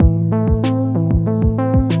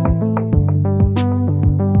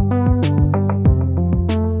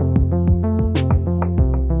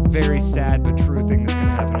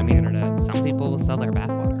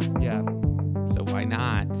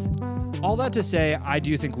not to say I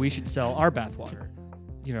do think we should sell our bathwater.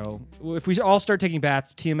 You know, if we all start taking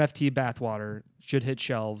baths, TMFT bathwater should hit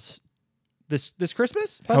shelves this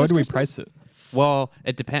Christmas. How do we price it? Well,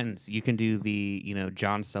 it depends. You can do the,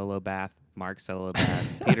 John solo bath, Mark solo bath,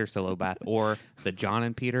 Peter solo bath, or the John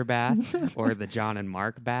and Peter bath, or the John and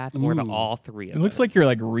Mark bath, or the all three of It looks us. like you're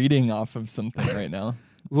like reading off of something right now.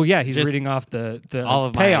 Well, yeah, he's Just reading off the all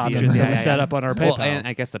of pay my ideas. options that we Yeah, set yeah. up on our Well, PayPal. and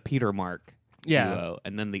I guess the Peter Mark Yeah. duo,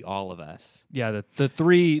 and then the all of us. Yeah, the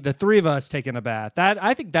three of us taking a bath.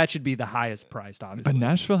 I think that should be the highest priced, obviously. But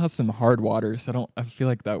Nashville has some hard water, so I feel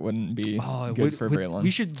like that wouldn't be it good for very long.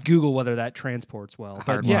 We should Google whether that transports well. Hard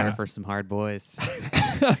But water yeah, for some hard boys.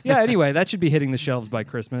 yeah. Anyway, that should be hitting the shelves by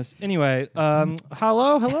Christmas. Anyway,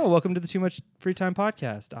 hello, welcome to the Too Much Free Time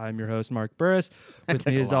podcast. I'm your host, Mark Burris. With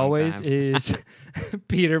took me, a as long always, time. is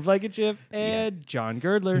Peter Blankenship and John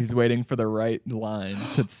Girdler. He's waiting for the right line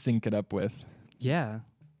to sync it up with. Yeah,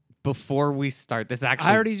 Before we start, this actually...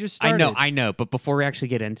 I already just started. I know, but before we actually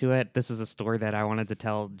get into it, this was a story that I wanted to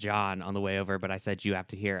tell John on the way over, but I said you have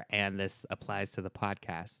to hear, and this applies to the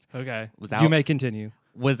podcast. Okay, Without- you may continue.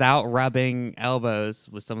 Was out rubbing elbows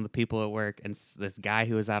with some of the people at work, and this guy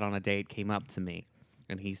who was out on a date came up to me,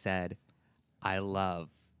 and he said, "I love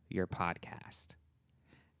your podcast."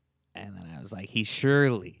 And then I was like, he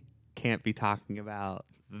surely can't be talking about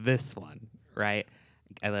this one, right?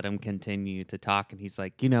 I let him continue to talk, and he's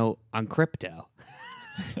like, on crypto.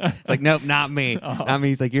 It's like, nope, not me. Not me.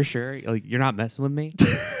 He's like, you're sure? Like, you're not messing with me?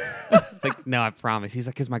 It's like, no, I promise. He's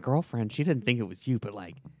like, because my girlfriend, she didn't think it was you, but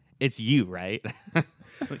like, it's you, right?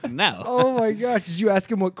 Like, no. Oh my gosh! Did you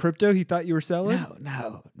ask him what crypto he thought you were selling?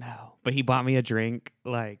 No. But he bought me a drink.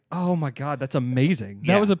 Like, Oh my god, that's amazing.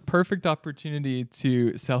 That Yeah. was a perfect opportunity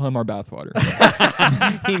to sell him our bathwater.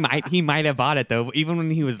 he might have bought it though. Even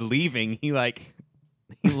when he was leaving, he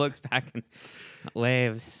looked back and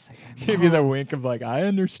waved. It's like, Give you the wink of like, I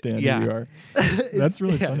understand Yeah. who you are. That's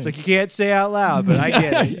really Yeah, funny. it's like you can't say out loud, but I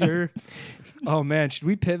get it. You're. Oh man, should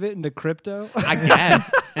we pivot into crypto? I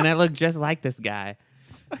guess. And I look just like this guy.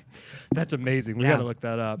 That's amazing. We Yeah. got to look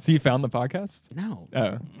that up. So you found the podcast? No.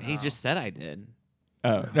 Oh. He just said I did.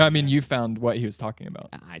 Oh. No, I mean, you found what he was talking about.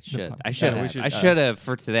 I should. podcast. I should. Yeah, we have. should- I should have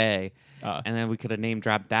for today. And And then we could have name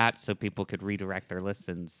dropped that so people could redirect their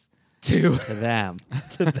listens To to them.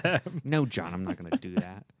 them. No, John, I'm not going to do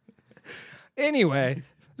that. Anyway,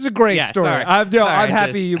 it's a great Yeah, story. sorry. I'm Sorry,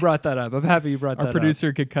 happy just- you brought that up. I'm happy you brought that our up.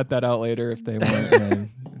 producer could cut that out later if they want.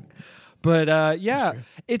 But yeah,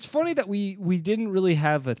 it's funny that we didn't really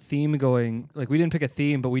have a theme going. Like we didn't pick a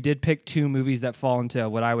theme, but we did pick two movies that fall into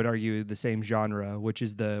what I would argue the same genre, which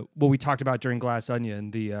is what we talked about during Glass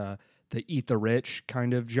Onion, the Eat the Rich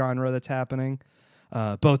kind of genre that's happening.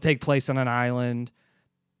 Both take place on an island.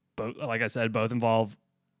 Both, like I said, both involve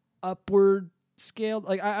upward scaled.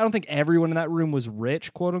 Like I don't think everyone in that room was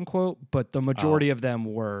rich, quote unquote, but the majority of them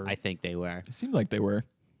were. I think they were. It seemed like they were.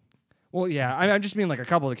 Well, yeah, I just mean like a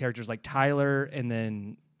couple of the characters, like Tyler and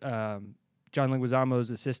then John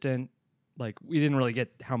Leguizamo's assistant. Like we didn't really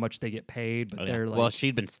get how much they get paid, but Oh, yeah. they're like, Well,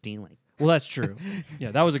 she'd been stealing. well, that's true.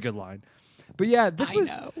 Yeah, that was a good line. But yeah, this I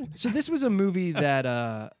was know. so. This was a movie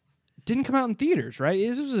that didn't come out in theaters, right?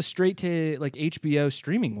 This was a straight to like HBO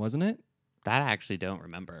streaming, wasn't it? That I actually don't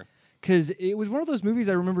remember. Because it was one of those movies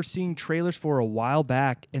I remember seeing trailers for a while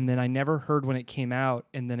back, and then I never heard when it came out,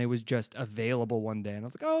 and then it was just available one day, and I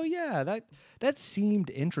was like, "Oh yeah, that seemed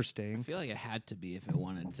I interesting." feel like it had to be if it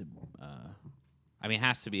wanted to. I mean, it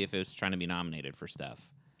has to be if it was trying to be nominated for stuff.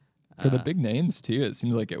 For the big names, too, it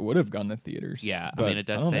seems like it would have gone to theaters. Yeah, I but mean, it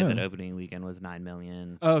does don't say that know. opening weekend was 9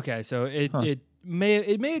 million. Okay, so it Huh. may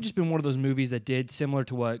have just been one of those movies that did similar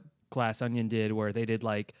to what Glass Onion did, where they did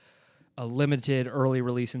like a limited early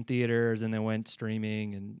release in theaters and then went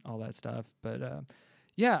streaming and all that stuff. But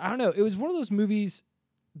yeah, I don't know. It was one of those movies.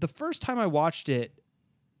 The first time I watched it,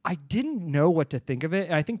 I didn't know what to think of it,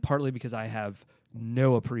 and I think partly because I have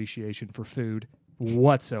no appreciation for food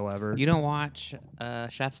whatsoever. You don't watch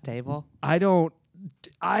Chef's Table? I don't.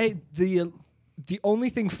 The only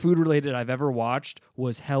thing food related I've ever watched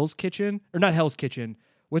was Hell's Kitchen, or not Hell's Kitchen.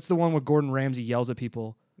 What's the one where Gordon Ramsay yells at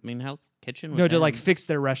people? I mean, Hell's Kitchen was No, to in- like fix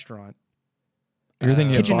their restaurant. You're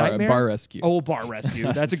thinking of Kitchen bar, Nightmare? bar Rescue. Oh, Bar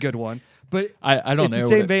Rescue. That's a good one. But I don't it's know. the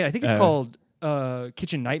same what it- vein. I think it's called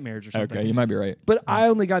Kitchen Nightmares or something. Okay, you might be right. But I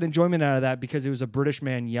only got enjoyment out of that because it was a British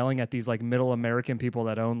man yelling at these like middle American people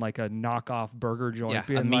that own like a knockoff burger joint, Yeah, a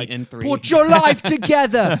being meat like, and three. "Put your life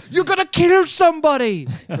together! You're gonna kill somebody!"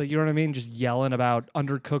 Like, you know what I mean? Just yelling about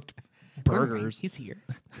undercooked Gordon burgers. Ramsay's here.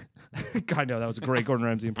 I know that was a great Gordon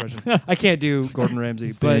Ramsay impression. I can't do Gordon Ramsay,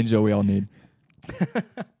 It's the but angel we all need.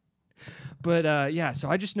 yeah. So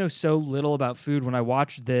I just know so little about food. When I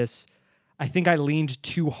watched this, I think I leaned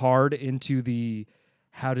too hard into the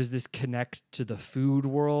how does this connect to the food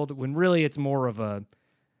world when really it's more of a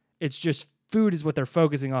it's just food is what they're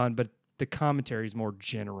focusing on, but the commentary is more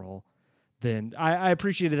general than I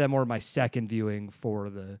appreciated that more in my second viewing for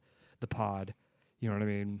the pod. You know what I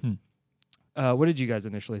mean? What did you guys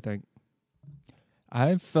initially think?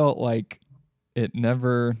 I felt like it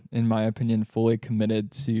never, in my opinion, fully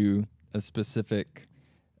committed to a specific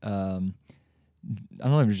I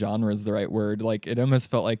don't know if genre is the right word. Like it almost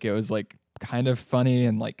felt like it was like kind of funny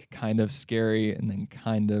and like kind of scary and then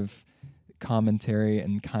kind of commentary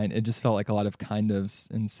and it just felt like a lot of kind ofs.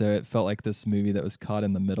 And so it felt like this movie that was caught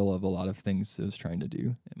in the middle of a lot of things it was trying to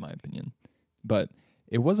do, in my opinion. But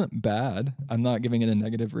it wasn't bad. I'm not giving it a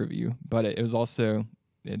negative review, but it was also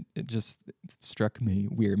it just struck me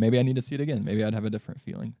weird. Maybe I need to see it again. Maybe I'd have a different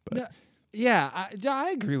feeling. But yeah,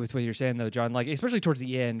 I agree with what you're saying though, John. Like especially towards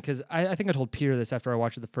the end, because I think I told Peter this after I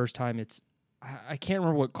watched it the first time. I can't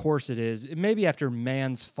remember what course it is. It may be after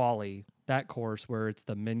Man's Folly, that course where it's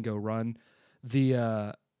the men go run.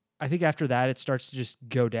 I think after that it starts to just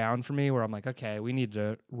go down for me, where I'm like, okay, we need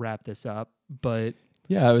to wrap this up. But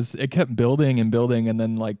yeah, it kept building and building, and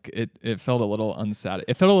then like it felt a little unsatisfying.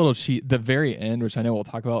 It felt a little cheap. The very end, which I know we'll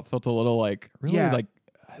talk about, felt a little like really like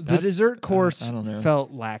the dessert course I don't know.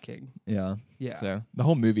 felt lacking. Yeah. Yeah. So the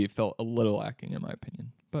whole movie felt a little lacking, in my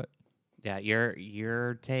opinion. But Yeah,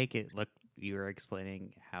 your take. You were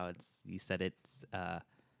explaining how you said it's. I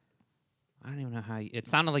don't even know how. It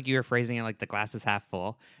sounded like you were phrasing it like the glass is half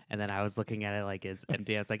full, and then I was looking at it like it's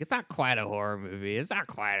empty. I was like, it's not quite a horror movie. It's not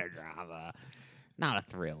quite a drama. Not a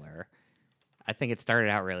thriller. I think it started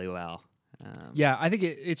out really well. Yeah, I think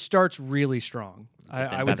it starts really strong.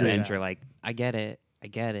 I would say say end, that. you're like, I get it.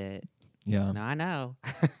 yeah. No, I know.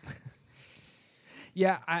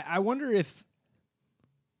 Yeah, I wonder if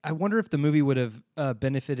the movie would have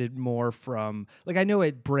benefited more from, like, I know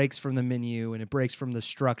it breaks from the menu and it breaks from the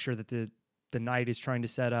structure that the night is trying to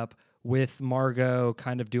set up with Margot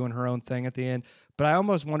kind of doing her own thing at the end, but I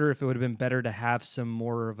almost wonder if it would have been better to have some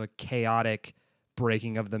more of a chaotic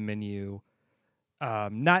breaking of the menu.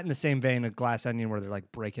 Not in the same vein of Glass Onion where they're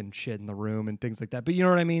like breaking shit in the room and things like that, but you know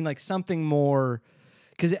what I mean? Like something more,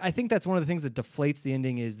 because I think that's one of the things that deflates the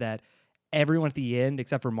ending is that everyone at the end,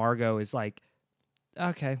 except for Margot, is like,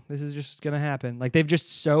 okay, this is just going to happen. Like they've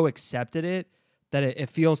just so accepted it that it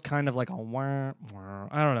feels kind of like a wah, wah.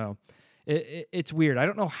 I don't know. It's weird. I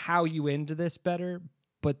don't know how you end this better,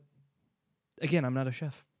 but again, I'm not a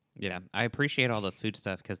chef. Yeah, I appreciate all the food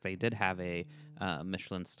stuff because they did have a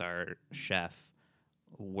Michelin star chef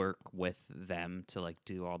work with them to like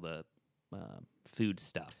do all the food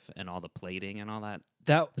stuff and all the plating and all that.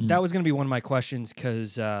 That was going to be one of my questions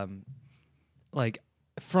because, like,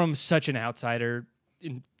 from such an outsider,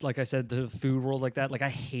 in, like I said, the food world like that, like I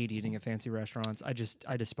hate eating at fancy restaurants. I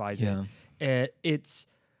despise it.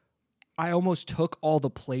 I almost took all the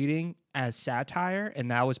plating as satire,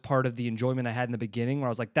 and that was part of the enjoyment I had in the beginning where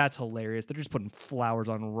I was like, that's hilarious. They're just putting flowers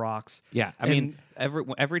on rocks. Yeah, I mean,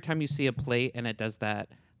 every time you see a plate and it does that,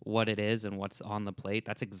 what it is and what's on the plate,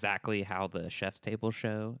 that's exactly how the Chef's Table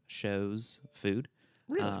show shows food.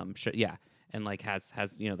 Really? Yeah, and like has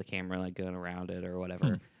the camera like going around it or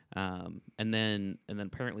whatever. And then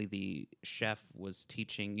apparently the chef was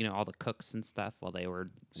teaching all the cooks and stuff while they were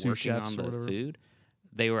working on the food.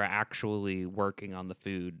 They were actually working on the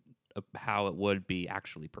food, how it would be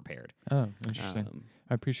actually prepared. Oh, interesting.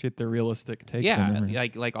 I appreciate the realistic take. Yeah,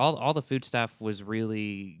 like all the food stuff was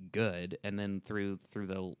really good, and then through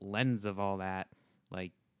the lens of all that,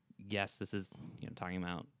 like, yes, this is talking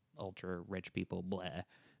about ultra rich people, blah.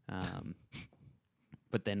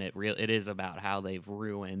 But then it is about how they've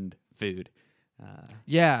ruined food.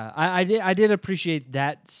 Yeah, I did appreciate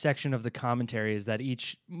that section of the commentary is that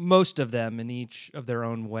most of them in each of their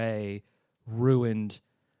own way ruined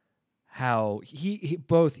how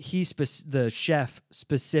the chef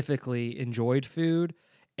specifically enjoyed food,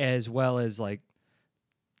 as well as like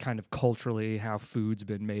kind of culturally how food's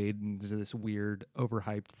been made into this weird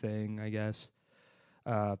overhyped thing, I guess.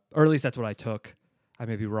 Or at least that's what I took. I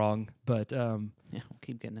may be wrong, but Yeah, we'll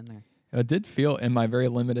keep getting in there. It did feel, in my very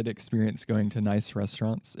limited experience going to nice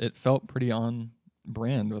restaurants, it felt pretty on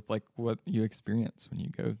brand with like what you experience when you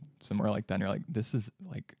go somewhere like that. And you're like, this is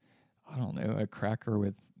like, I don't know, a cracker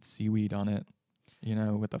with seaweed on it,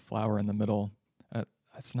 with a flower in the middle.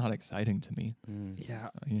 That's not exciting to me. yeah.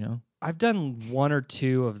 I've done one or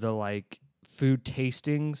two of the like food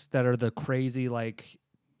tastings that are the crazy like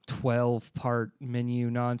 12-part menu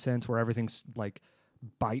nonsense where everything's like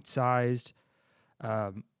bite-sized.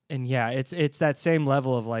 And yeah, it's that same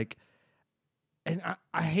level of like, and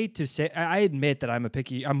I hate to say, I admit that I'm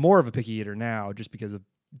more of a picky eater now just because of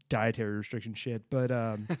dietary restriction shit. But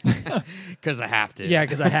Because I have to. yeah,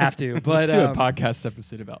 because I have to. But Let's do a podcast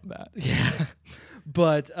episode about that. yeah,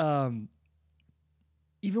 but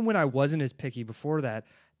even when I wasn't as picky before that,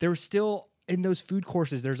 there was still in those food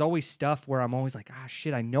courses. There's always stuff where I'm always like,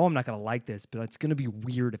 shit, I know I'm not gonna like this, but it's gonna be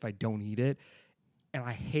weird if I don't eat it, and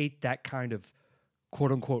I hate that kind of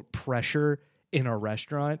quote unquote pressure in a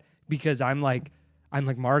restaurant because I'm like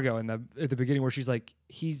Margot at the beginning where she's like,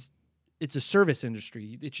 it's a service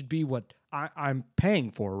industry. It should be what I'm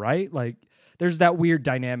paying for, right? Like there's that weird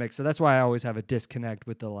dynamic. So that's why I always have a disconnect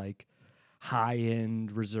with the like high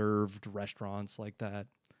end reserved restaurants like that.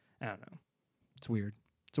 I don't know. It's weird.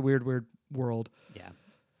 It's a weird world. Yeah.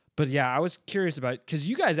 But yeah, I was curious about because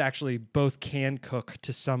you guys actually both can cook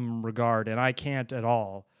to some regard, and I can't at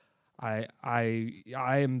all. I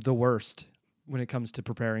am the worst when it comes to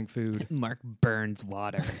preparing food. Mark burns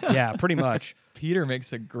water. Yeah, pretty much. Peter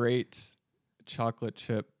makes a great chocolate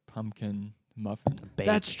chip pumpkin muffin.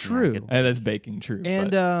 That's Yeah, true. good That's baking, true.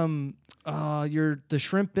 And but the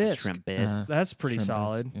shrimp bisque. shrimp bisque. That's pretty shrimp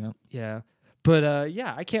solid. is- yeah. Yeah. But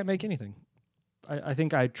yeah, I can't make anything. I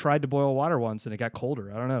think I tried to boil water once and it got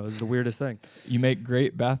colder. I don't know. It was the weirdest thing. You make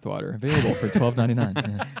great bathwater available for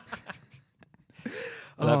 $12.99. Yeah.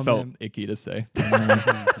 Well, that felt Man. icky to say.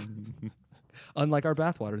 Unlike our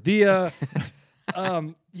bathwater. The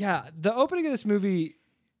yeah, the opening of this movie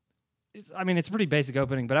it's a pretty basic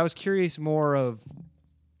opening, but I was curious more of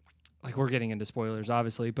like we're getting into spoilers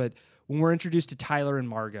obviously, but when we're introduced to Tyler and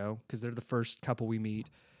Margot because they're the first couple we meet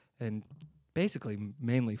and basically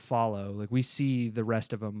mainly follow, like we see the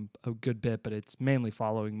rest of them a good bit, but it's mainly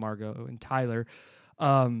following Margot and Tyler.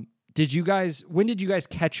 When did you guys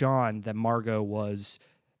catch on that Margot was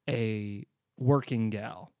a working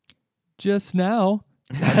gal? Just now.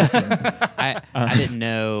 I didn't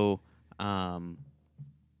know.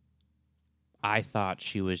 I thought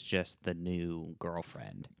she was just the new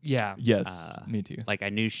girlfriend. Yeah. Yes, me too. Like I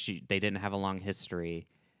knew they didn't have a long history,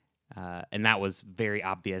 and that was very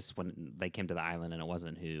obvious when they came to the island, and it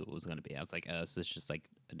wasn't who it was going to be. I was like, oh, so this is just like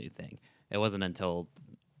a new thing. It wasn't until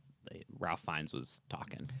Ralph Fiennes was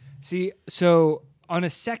talking. See, so on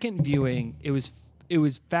a second viewing, it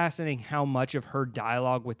was fascinating how much of her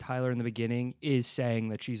dialogue with Tyler in the beginning is saying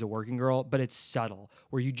that she's a working girl, but it's subtle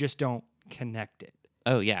where you just don't connect it.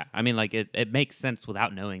 Oh yeah, I mean, like it makes sense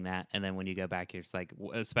without knowing that, and then when you go back, you're just like,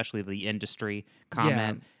 especially the industry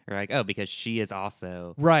comment, you're like, oh, because she is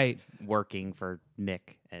also Right. working for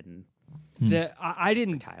Nick and I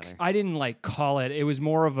didn't Tyler. I didn't like call it. It was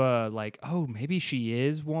more of a like, oh, maybe she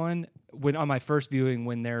is one. When on my first viewing,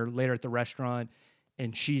 when they're later at the restaurant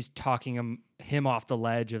and she's talking him off the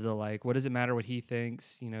ledge of the like, what does it matter what he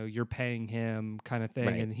thinks? You know, you're paying him kind of thing.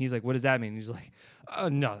 Right. And he's like, what does that mean? He's like,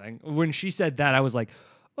 nothing. When she said that, I was like,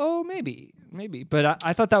 oh, maybe. But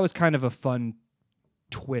I thought that was kind of a fun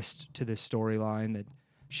twist to this storyline that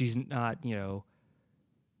she's not, you know,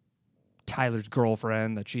 Tyler's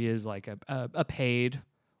girlfriend, that she is like a paid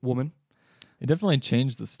woman. It definitely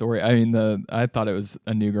changed the story. I mean, I thought it was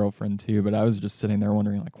a new girlfriend too, but I was just sitting there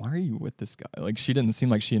wondering, like, why are you with this guy? Like, she didn't seem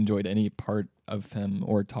like she enjoyed any part of him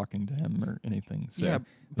or talking to him or anything. So Yeah, it was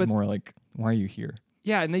but- more like, why are you here?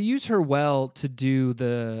 Yeah, and they use her well to do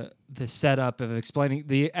the setup of explaining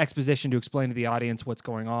the exposition to explain to the audience what's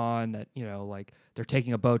going on. That, you know, like they're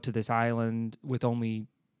taking a boat to this island with only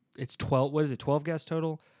it's 12. What is it? 12 guests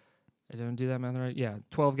total. I don't do that math right. Yeah,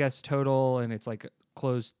 12 guests total, and it's like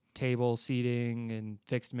closed table seating and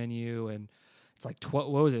fixed menu, and it's like what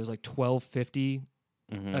was it? It was like $12.50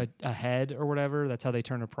 a head or whatever. That's how they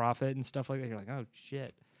turn a profit and stuff like that. You're like, oh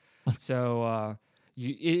shit. So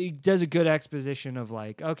it does a good exposition of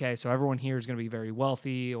like, okay, so everyone here is going to be very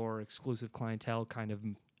wealthy or exclusive clientele kind of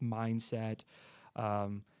mindset.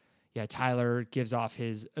 Yeah, Tyler gives off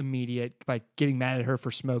his immediate, by getting mad at her for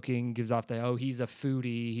smoking, gives off the, oh, he's a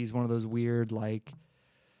foodie. He's one of those weird, like,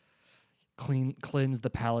 cleanse the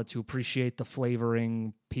palate to appreciate the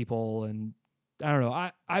flavoring people. And I don't know.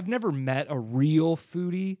 I've never met a real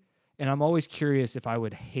foodie, and I'm always curious if I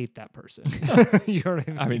would hate that person. You know what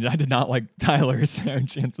I mean? I mean, I did not like Tyler, so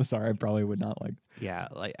chances are I probably would not like. Yeah,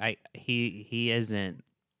 like he isn't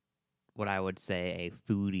what I would say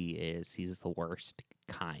a foodie is. He's the worst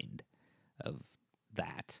kind of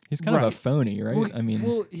that. He's kind of a Right. phony, right? Well, I mean,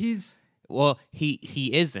 well, he's Well, he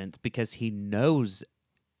isn't, because he knows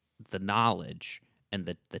the knowledge and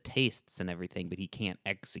the tastes and everything, but he can't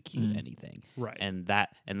execute anything. right. And that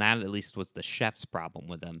at least was the chef's problem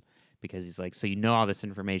with him, because he's like, so you know all this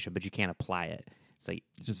information, but you can't apply it. It's like,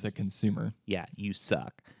 just a consumer. yeah, you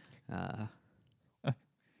suck.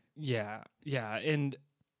 Yeah, and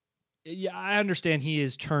yeah, I understand he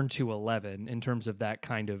is turned to 11 in terms of that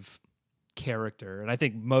kind of character, and I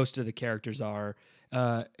think most of the characters are,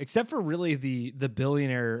 except for really the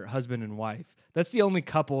billionaire husband and wife. That's the only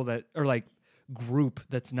couple that or like group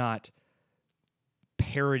that's not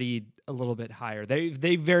parodied a little bit higher.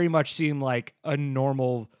 They very much seem like a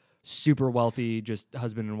normal, super wealthy, just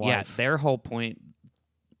husband and wife. Yeah, their whole point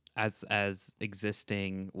as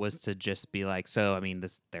existing was to just be like, so I mean,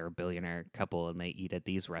 they're a billionaire couple and they eat at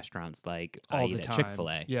these restaurants like I all the eat time. at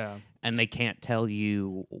Chick-fil-A. Yeah, And they can't tell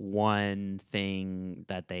you one thing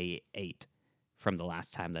that they ate from the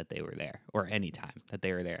last time that they were there or any time that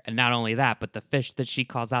they were there. And not only that, but the fish that she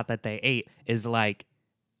calls out that they ate is like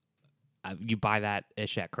you buy that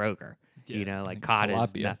ish at Kroger. Yeah, You know, like like cod is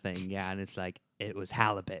tilapia. nothing. Yeah, and it's like it was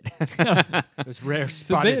halibut. it was rare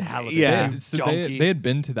spotted halibut. yeah. you So donkey. they had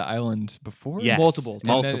been to the island before. Yes, Multiple And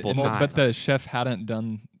multiple the- times. But the chef hadn't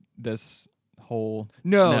done this whole.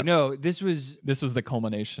 no. This was This was the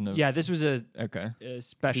culmination of. this was Okay. a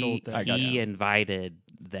special he thing. I got he you. invited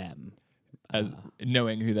them. As,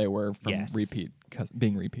 knowing who they were from Yes.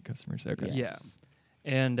 being repeat customers. Okay. Yeah. Yes.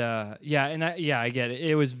 And I get it.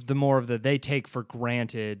 It was the more of the they take for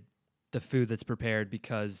granted the food that's prepared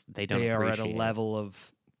because They don't are at a appreciate it. level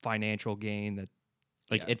of financial gain that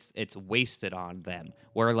Like Yeah. it's wasted on them.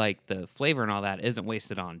 Where like the flavor and all that isn't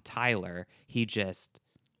wasted on Tyler. He's just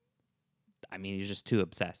too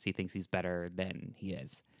obsessed. He thinks he's better than he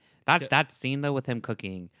is. Yeah. That scene though with him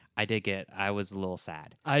cooking, I was a little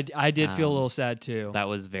sad. I did feel a Um, little sad too. That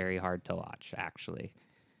was very hard to watch, actually.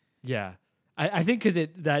 Yeah. I think because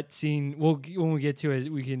that scene, when we get to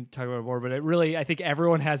it, we can talk about it more. But it really, I think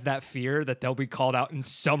everyone has that fear that they'll be called out in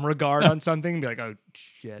some regard on something, and be like, "Oh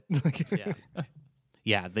shit!" Yeah.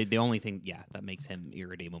 Yeah. The only thing, that makes him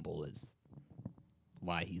irredeemable is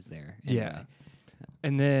why he's there. Yeah. anyway.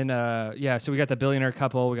 And then, so we got the billionaire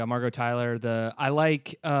couple. We got Margot Tyler. I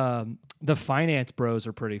like the finance bros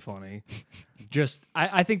are pretty funny. Just,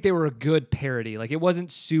 I think they were a good parody. Like, it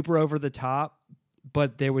wasn't super over the top,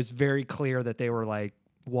 but there was very clear that they were like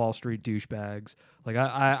Wall Street douchebags. Like,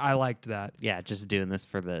 I liked that. Yeah, just doing this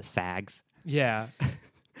for the SAGs. Yeah.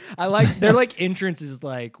 I like their like entrance is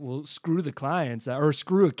like, well, screw the clients or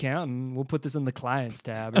screw accountant. We'll put this in the clients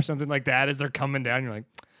tab or something like that as they're coming down. You're like,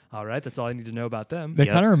 all right, that's all I need to know about them. They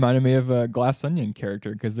Yep. kind of reminded me of a Glass Onion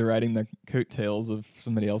character because they're riding the coattails of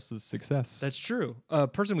somebody else's success. That's true. A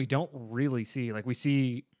person we don't really see, like we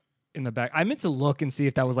see in the back. I meant to look and see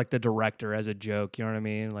if that was like the director as a joke. You know what I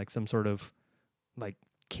mean? Like some sort of like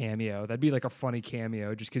cameo. That'd be like a funny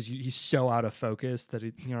cameo, just because he's so out of focus that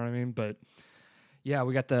you know what I mean. But yeah,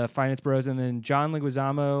 we got the finance bros, and then John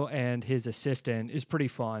Leguizamo and his assistant is pretty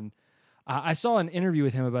fun. I saw an interview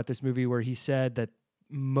with him about this movie where he said that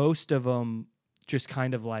most of them just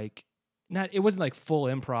kind of like it wasn't like full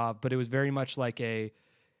improv, but it was very much like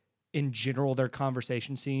in general, their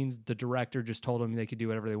conversation scenes, the director just told them they could do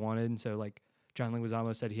whatever they wanted. And so like John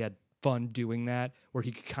Leguizamo said he had fun doing that, where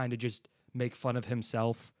he could kind of just make fun of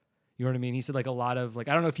himself. You know what I mean? He said like a lot of like,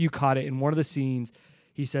 I don't know if you caught it in one of the scenes,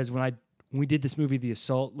 he says when we did this movie, The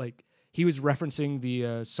Assault, like he was referencing the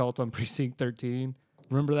assault on Precinct 13.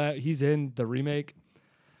 Remember that? He's in the remake.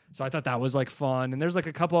 So I thought that was like fun. And there's like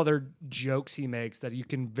a couple other jokes he makes that you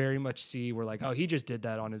can very much see where like, oh, he just did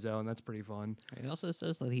that on his own. That's pretty fun. He also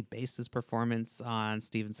says that he based his performance on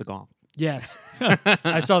Steven Seagal. Yes.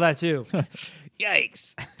 I saw that too.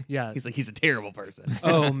 Yikes. Yeah. He's like, he's a terrible person.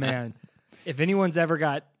 Oh man. If anyone's ever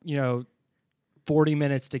got, 40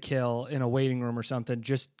 minutes to kill in a waiting room or something,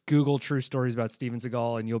 just Google true stories about Steven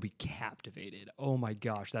Seagal and you'll be captivated. Oh my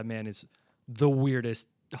gosh, that man is the weirdest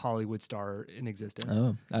Hollywood star in existence.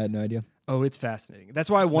 Oh, I had no idea. Oh, it's fascinating. That's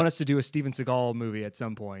why I want us to do a Steven Seagal movie at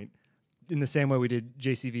some point, in the same way we did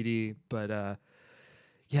JCVD. But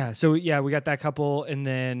we got that couple, and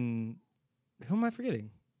then who am I forgetting?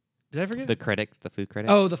 Did I forget? The food critic.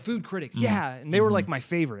 Oh, the food critics. Yeah, and they were like my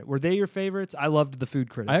favorite. Were they your favorites? I loved the food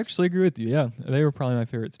critics. I actually agree with you. Yeah, they were probably my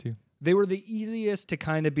favorites too. They were the easiest to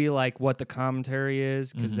kind of be like what the commentary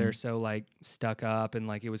is, because they're so like stuck up, and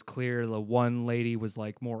like it was clear the one lady was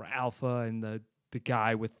like more alpha, and the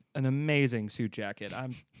guy with an amazing suit jacket.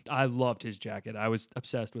 I loved his jacket. I was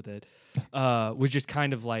obsessed with it. Was just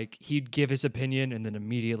kind of like he'd give his opinion and then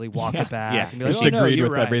immediately walk it back. Yeah. And be like, Just oh, no, agreed you're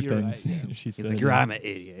with right, everything You're right. Yeah. she He's said. like, I'm an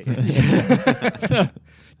idiot.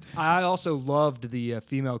 I also loved the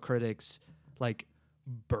female critics like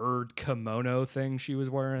bird kimono thing she was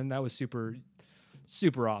wearing. That was super,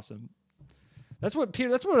 super awesome. That's what Peter.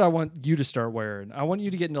 That's what I want you to start wearing. I want you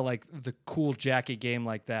to get into like the cool jacket game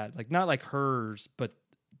like that. Like not like hers, but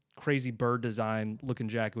crazy bird design looking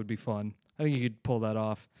jacket would be fun. I think you could pull that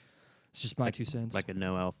off. It's just my 2 cents. Like a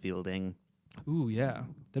Noel Fielding ooh, yeah,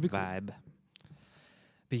 that'd be cool. vibe.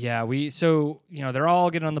 But yeah, they're all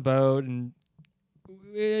getting on the boat, and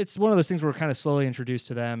it's one of those things where we're kind of slowly introduced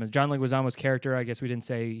to them. And John Leguizamo's character, I guess we didn't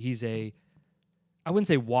say I wouldn't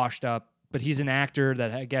say washed up, but he's an actor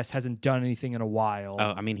that I guess hasn't done anything in a while.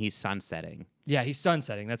 Oh, I mean, he's sunsetting. Yeah, he's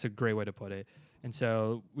sunsetting. That's a great way to put it. And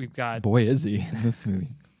so we've got Boy, is he in this movie.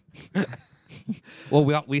 Well,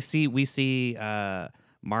 we see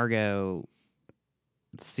Margot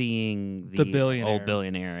seeing The billionaire. old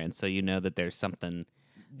billionaire, and so you know that there's something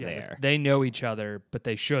yeah, there. they know each other, but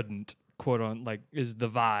they shouldn't. Quote on like is the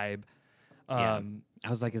vibe. Yeah. I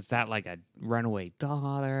was like, is that like a runaway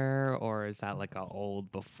daughter, or is that like a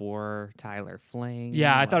old before Tyler fling?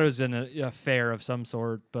 Yeah, I Like- thought it was an affair of some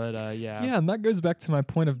sort, but yeah. Yeah, and that goes back to my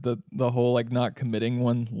point of the whole like not committing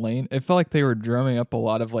one lane. It felt like they were drumming up a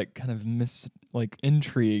lot of like kind of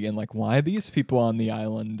intrigue and like why are these people on the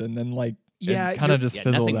island, and then like Yeah, it kind of just Yeah,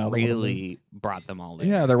 fizzled nothing out. A little bit. really brought them all there.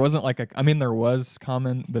 Yeah, there wasn't like I mean, there was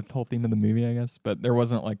common the whole theme of the movie, I guess, but there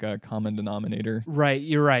wasn't like a common denominator. Right,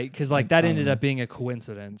 you're right, because like that ended Um, up being a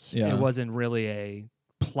coincidence. yeah. It wasn't really a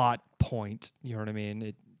plot point. You know what I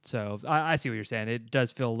mean? So I see what you're saying. It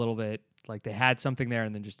does feel a little bit like they had something there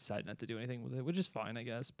and then just decided not to do anything with it, which is fine, I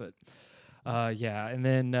guess. But yeah, and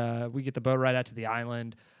then we get the boat ride out to the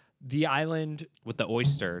island. The island, With the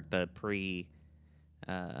oyster, the pre.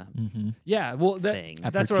 yeah. Well, Thing.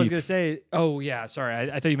 that's what I was Aperitif. gonna say. Oh yeah,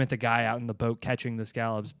 sorry. I thought you meant the guy out in the boat catching the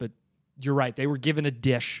scallops, but you're right. They were given a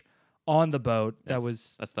dish on the boat that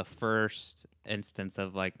was. That's the first instance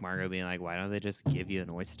of like Margot being like, why don't they just give you an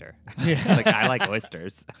oyster? Yeah. It's like, I like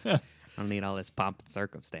oysters. I don't need all this pomp and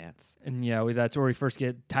circumstance. And yeah, that's where we first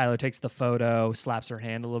get Tyler takes the photo, slaps her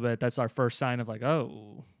hand a little bit. That's our first sign of like,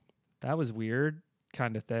 oh, that was weird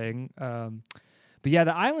kind of thing. But yeah,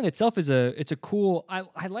 the island itself is it's a cool.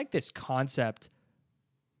 I like this concept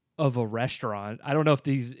of a restaurant. I don't know if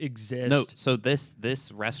these exist. No, so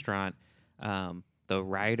this restaurant, the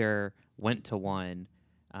writer went to one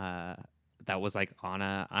that was like on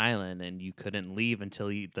an island, and you couldn't leave until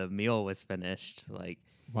the meal was finished. Like,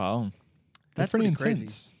 Wow, That's pretty pretty crazy.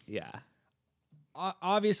 intense. yeah.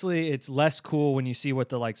 Obviously it's less cool when you see what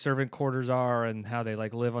the like servant quarters are and how they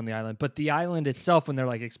like live on the island, but the island itself, when they're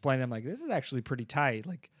like explaining, I'm like, this is actually pretty tight.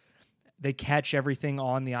 Like they catch everything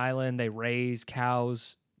on the island, they raise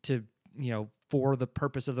cows to for the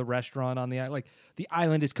purpose of the restaurant on the island. Like the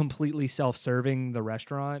island is completely self-serving, the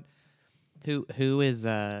restaurant. Who is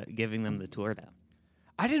giving them the tour though?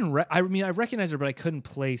 I didn't I mean I recognize her, but I couldn't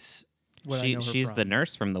place what I know her She's from. the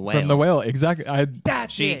nurse from the Whale. From the Whale, exactly.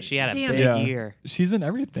 That's it. She had a Damn big it. Yeah. ear. She's in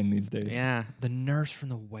everything these days. Yeah. The nurse from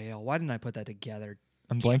the Whale. Why didn't I put that together?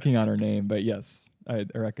 I'm blanking on her name, but yes, I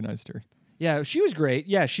recognized her. Yeah, she was great.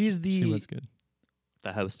 Yeah, she's the She was good.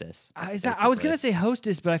 The hostess. I was basically. gonna say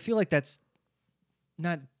hostess, but I feel like that's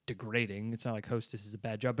not degrading. It's not like hostess is a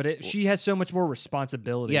bad job, but she has so much more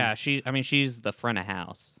responsibility. Yeah, she's the front of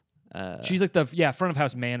house. she's like the front of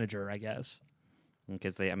house manager, I guess.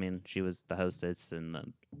 Because she was the hostess and the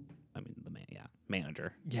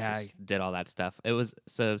manager. Yeah. Just did all that stuff. It was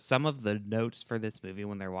so some of the notes for this movie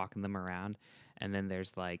when they're walking them around, and then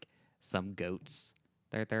there's like some goats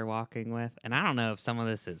that they're walking with, and I don't know if some of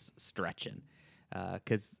this is stretching,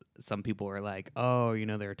 because some people are like, oh,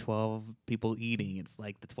 there are 12 people eating. It's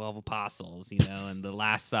like the 12 apostles, and the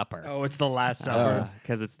Last Supper. Oh, it's the Last Supper.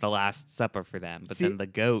 Because it's the Last Supper for them. But See- then the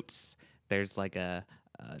goats, there's like a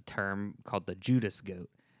term called the Judas goat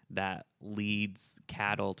that leads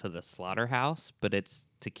cattle to the slaughterhouse, but it's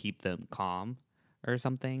to keep them calm or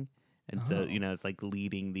something. And so, Oh. it's like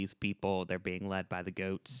leading these people. They're being led by the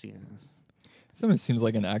goats. It almost seems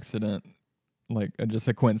like an accident, like just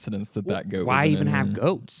a coincidence that goat. Why wasn't even in have there.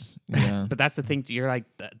 goats? Yeah. But that's the thing. You're like,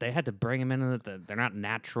 they had to bring them in. They're not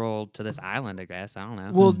natural to this island, I guess. I don't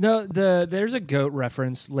know. Well, no, there's a goat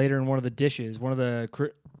reference later in one of the dishes. One of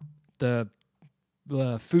the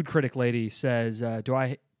food critic lady says, "Do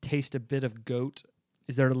I taste a bit of goat?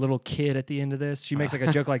 Is there a little kid at the end of this?" She makes like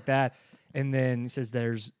a joke like that, and then says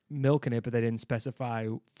there's milk in it, but they didn't specify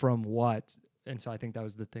from what. And so I think that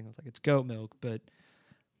was the thing. I was like, it's goat milk, but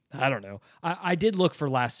I don't know. I did look for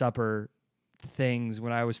Last Supper things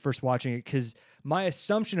when I was first watching it, because my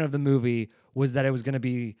assumption of the movie was that it was going to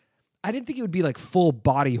be, I didn't think it would be like full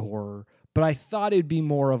body horror, but I thought it'd be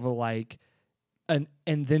more of a like and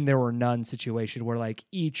then there were none situation where like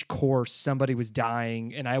each course somebody was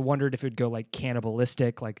dying, and I wondered if it would go like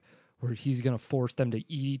cannibalistic, like where he's going to force them to eat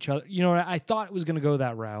each other. I thought it was going to go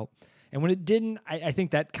that route. And when it didn't, I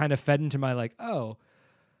think that kind of fed into my like, oh,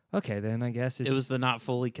 okay, then I guess it was the not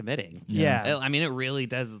fully committing. Yeah. It really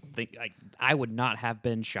does think like I would not have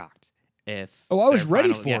been shocked if. Oh, I was their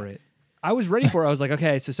ready final- for yeah. it. I was ready for it. I was like,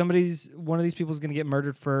 okay, so one of these people's going to get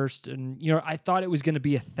murdered first. And, I thought it was going to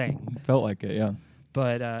be a thing. Felt like it, yeah.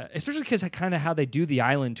 But especially because kind of how they do the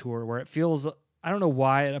island tour where it feels, I don't know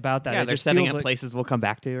why about that. Yeah, it they're just setting feels up like, places we'll come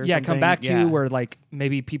back to. Or yeah, something. come back to Yeah. where like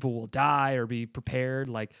maybe people will die or be prepared.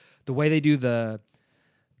 Like the way they do the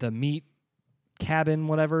meat cabin,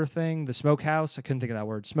 whatever thing, the smokehouse. I couldn't think of that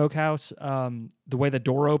word. Smokehouse. The way the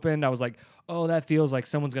door opened, I was like, oh, that feels like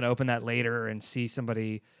someone's going to open that later and see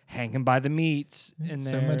somebody hanging by the meats in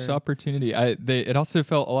So there. much opportunity. It also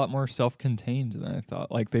felt a lot more self-contained than I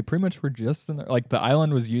thought. Like they pretty much were just in there. Like the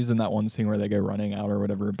island was used in that one scene where they go running out or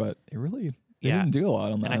whatever, but they didn't do a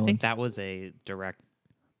lot on the And island. I think that was a direct,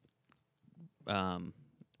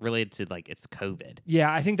 related to like it's COVID.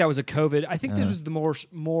 Yeah, I think that was a COVID. I think this Uh. was the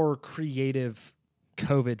more creative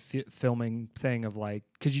COVID filming thing of like,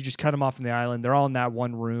 because you just cut them off from the island. They're all in that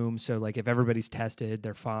one room. So like if everybody's tested,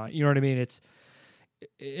 they're fine. You know what I mean?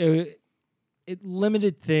 It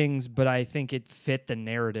limited things, but I think it fit the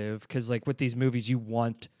narrative because like with these movies, you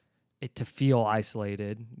want it to feel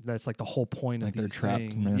isolated. That's like the whole point Like of they're these trapped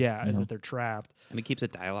things. in there, Yeah, is yeah. that they're trapped. And it keeps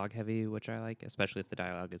it dialogue heavy, which I like, especially if the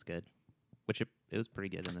dialogue is good. Which it was pretty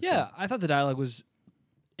good in this Yeah, one. I thought the dialogue was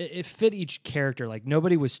it fit each character. Like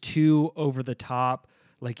nobody was too over the top.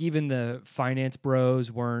 Like even the finance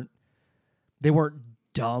bros weren't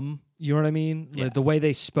dumb. You know what I mean? Yeah. The way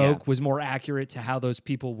they spoke Yeah. was more accurate to how those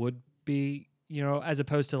people would be, as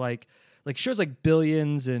opposed to like shows like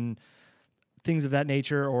Billions and things of that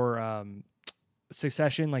nature or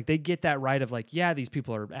Succession. Like they get that right of like, yeah, these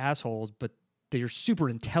people are assholes, but they're super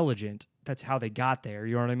intelligent. That's how they got there.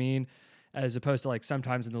 You know what I mean? As opposed to like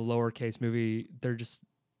sometimes in the lowercase movie,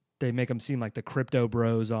 they make them seem like the crypto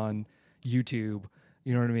bros on YouTube.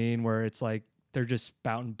 You know what I mean? Where it's like they're just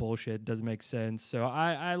spouting bullshit. Doesn't make sense. So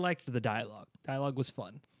I liked the dialogue. Dialogue was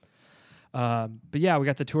fun. But yeah, we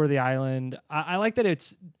got the tour of the island. I like that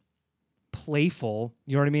it's playful.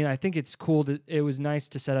 You know what I mean? I think it's cool. It was nice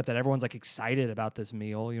to set up that everyone's like excited about this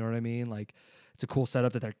meal. You know what I mean? Like it's a cool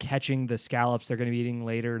setup that they're catching the scallops they're going to be eating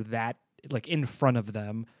later that like in front of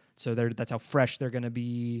them. So that's how fresh they're going to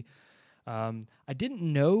be. I didn't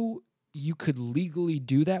know you could legally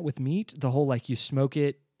do that with meat. The whole like you smoke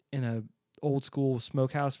it in a old school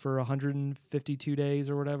smokehouse for 152 days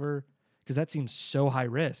or whatever, because that seems so high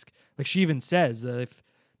risk. Like she even says that if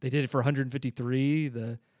they did it for 153,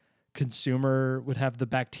 the consumer would have the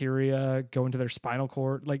bacteria go into their spinal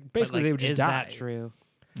cord. Like basically they would just is die. that true?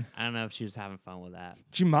 I don't know if she was having fun with that.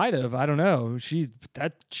 She might have. I don't know.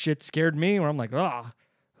 That shit scared me. Where I'm like,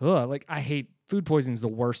 like I hate food poisoning. Is the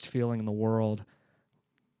worst feeling in the world.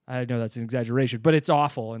 I know that's an exaggeration, but it's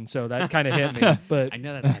awful, and so that kind of hit me. But I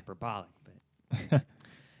know that's hyperbolic, but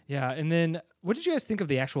yeah, and then what did you guys think of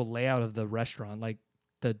the actual layout of the restaurant? Like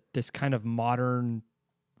this kind of modern.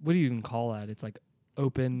 What do you even call that? It's like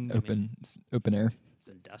open. Open air. it's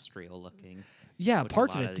industrial looking. Yeah, which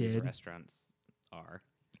parts a of lot it these did. Restaurants are.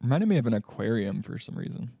 Reminded me of an aquarium for some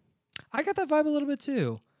reason. I got that vibe a little bit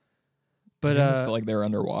too. But I almost felt like they were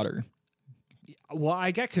underwater. well, I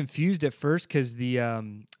got confused at first because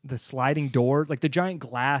the sliding doors, like the giant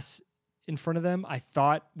glass in front of them, I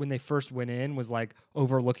thought when they first went in was like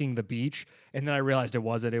overlooking the beach, and then I realized it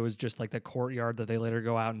wasn't. It was just like the courtyard that they later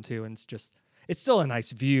go out into, and it's still a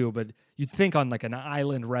nice view. But you'd think on like an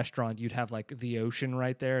island restaurant, you'd have like the ocean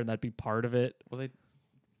right there, and that'd be part of it. Well,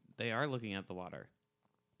 they are looking at the water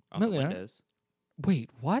off No, the they aren't. windows. Wait,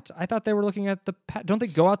 what? I thought they were looking at the. Don't they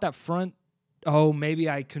go out that front? Oh, maybe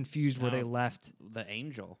I confused where they No. left. The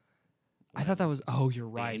angel. I thought that was. Oh, you're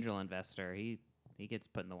The right. angel investor. He gets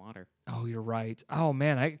put in the water. Oh, you're right. Oh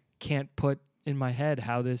man, I can't put in my head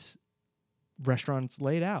how this restaurant's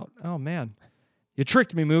laid out. Oh man, you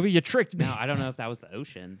tricked me, movie. You tricked me. Now I don't know if that was the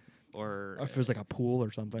ocean or Or if it was like a pool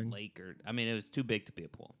or something. lake or I mean it was too big to be a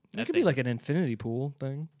pool. It That could be thing like was- an infinity pool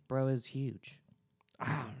thing. bro is huge. I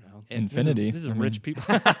don't know. Infinity. This is I mean, rich people.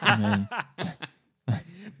 I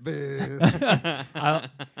Boo.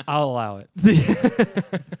 I'll allow it.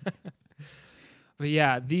 But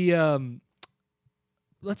yeah,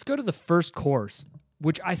 let's go to the first course,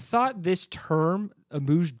 which I thought this term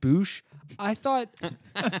amuse bouche. I thought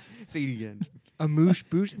Say it again. amuse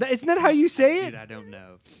bouche. Isn't that how you say Dude, it? I don't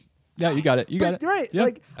know. yeah, you got it. You got But it. right, Yep.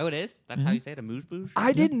 like Oh, it is? That's how you say it? A moose bouche?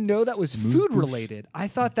 I didn't know that was Amuse food bouche. related. I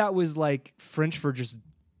thought that was like French for just,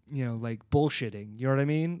 like bullshitting. You know what I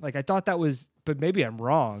mean? Like I thought that was, but maybe I'm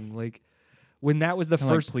wrong. Like when that was the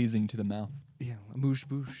Kinda first, like pleasing to the mouth. yeah, amuse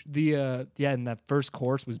bouche. And that first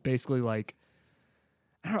course was basically like,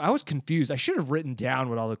 I don't know, I was confused. I should have written down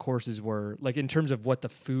what all the courses were, like in terms of what the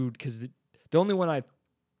food, because the only one I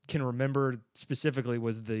can remember specifically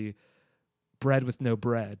was the bread with no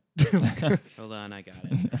bread. Hold on, I got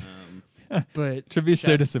it. But Should be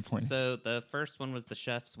so Chef- disappointing. So the first one was the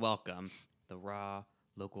chef's welcome, the raw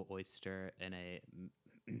local oyster in a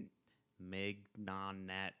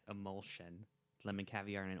mignon-net emulsion, lemon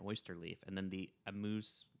caviar and an oyster leaf, and then the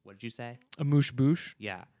amuse. What did you say? a moosh boosh.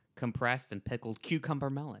 Yeah, compressed and pickled cucumber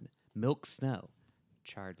melon, milk snow,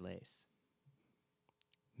 charred lace.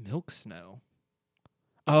 Milk snow.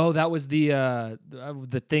 Oh, that was the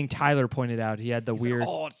thing Tyler pointed out. He had the He's weird like,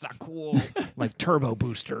 oh, it's not cool. like turbo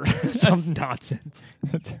booster, some nonsense.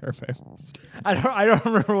 Terrible. I don't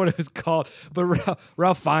remember what it was called, but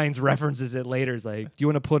Ralph Fiennes references it later. He's like, "Do you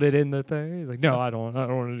want to put it in the thing?" He's like, "No, I don't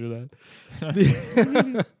want to do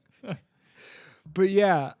that." But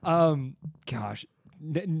yeah, gosh,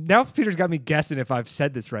 now Peter's got me guessing if I've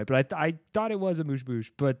said this right, but I thought it was a moosh boosh.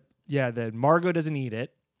 But yeah, that Margot doesn't eat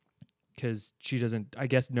it because she doesn't, I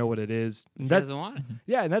guess, know what it is. And He that's, doesn't want it.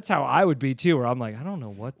 yeah, and that's how I would be too, where I'm like, I don't know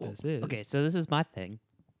what this is. Okay, so this is my thing.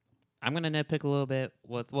 I'm gonna nitpick a little bit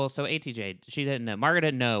with so ATJ, she didn't know. Margaret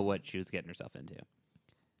didn't know what she was getting herself into.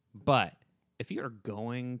 But if you're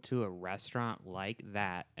going to a restaurant like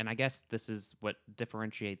that, and I guess this is what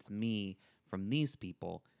differentiates me from these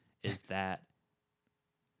people, is that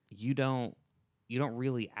you don't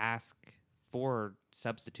really ask for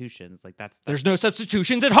substitutions. Like that's There's no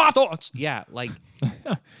substitutions at Hawthorne's. yeah, like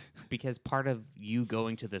because part of you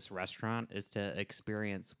going to this restaurant is to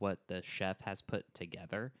experience what the chef has put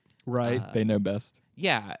together. Right. They know best.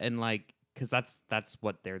 Yeah, and like because that's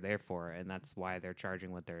what they're there for, and that's why they're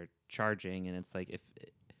charging what they're charging. And it's like if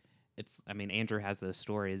it's, I mean, Andrew has those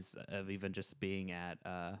stories of even just being at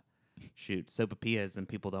Sopapillas, and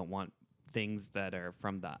people don't want things that are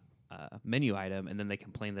from the menu item, and then they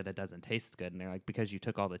complain that it doesn't taste good, and they're like, because you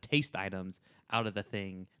took all the taste items out of the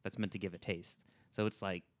thing that's meant to give it taste. So it's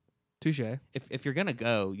like, Touche. if you're gonna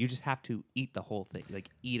go, you just have to eat the whole thing, like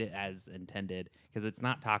eat it as intended, because it's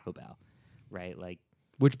not Taco Bell, right? Like,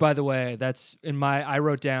 Which, by the way, that's I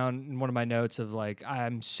wrote down in one of my notes of like,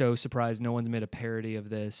 I'm so surprised no one's made a parody of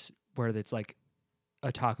this where it's like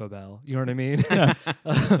a Taco Bell. You know what I mean?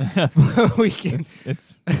 We can,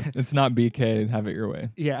 It's not BK and have it your way.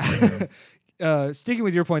 yeah. Sticking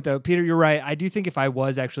with your point though, Peter, you're right. I do think if I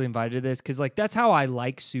was actually invited to this, because like that's how I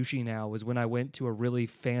like sushi now, was when I went to a really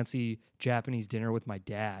fancy Japanese dinner with my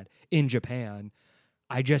dad in Japan.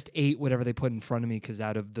 I just ate whatever they put in front of me because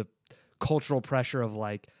out of the cultural pressure of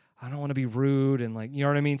like, I don't want to be rude and like, you know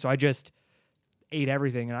what I mean? So I just ate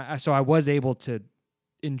everything. And so I was able to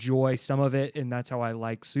enjoy some of it, and that's how I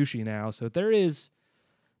like sushi now. So there is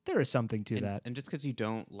something to that. and just because you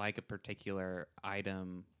don't like a particular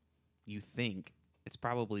item, you think it's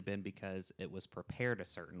probably been because it was prepared a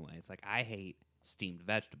certain way. It's like, I hate steamed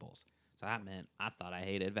vegetables, so that meant I thought I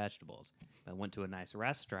hated vegetables. I went to a nice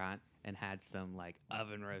restaurant and had some like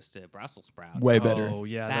oven roasted Brussels sprouts. Way better. Oh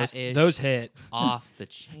yeah, That is those hit. Off the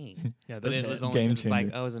chain. Yeah, But those it hit. was only Game 'cause it's like,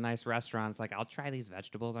 changer. oh, it was a nice restaurant. It's like, I'll try these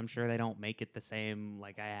vegetables. I'm sure they don't make it the same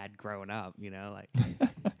like I had growing up, you know? Like,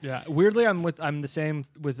 Yeah, weirdly, I'm the same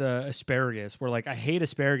with asparagus. Where like I hate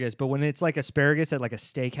asparagus, but when it's like asparagus at like a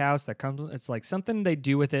steakhouse that comes, it's like something they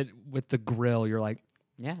do with it with the grill. You're like,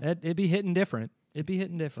 yeah. it'd be hitting different. It'd be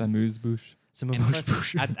hitting different. Samooze-boosh. Some And amuse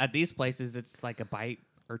plus, bouche. at these places, it's like a bite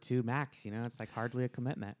or two max, you know? It's like hardly a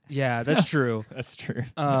commitment. Yeah, that's true. That's true.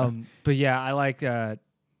 But yeah, I like. I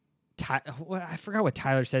forgot what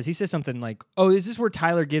Tyler says. He says something like, "Oh, is this where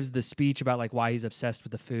Tyler gives the speech about like why he's obsessed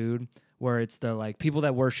with the food? Where it's the like people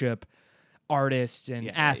that worship artists and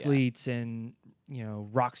Yeah, athletes and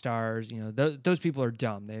rock stars. Those people are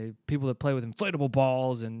dumb. They people that play with inflatable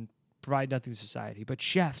balls and provide nothing to society. But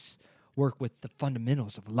chefs work with the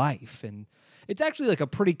fundamentals of life, and it's actually like a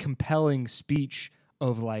pretty compelling speech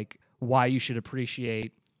of like why you should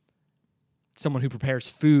appreciate someone who prepares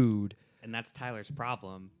food." And that's Tyler's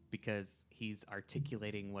problem, because he's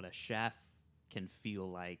articulating what a chef can feel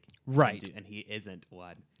like. Right. And he isn't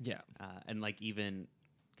one. Yeah. And like even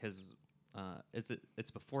because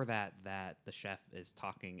it's before that the chef is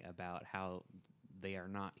talking about how they are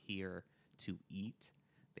not here to eat,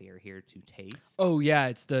 they are here to taste. Oh yeah,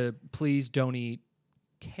 it's the please don't eat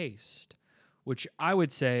taste, which I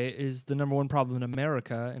would say is the number one problem in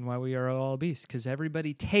America and why we are all obese, because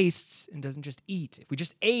everybody tastes and doesn't just eat. If we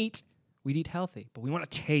just ate, we'd eat healthy, but we want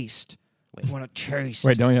to taste. We want to taste.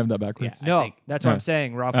 Wait, don't you have that backwards? Yeah. No, I think- that's what No. I'm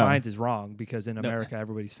saying. Ralph Oh. Fiennes is wrong, because in America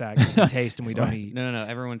everybody's fat 'cause we taste and we don't eat. No.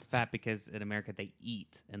 Everyone's fat because in America they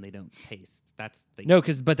eat and they don't taste. That's the No,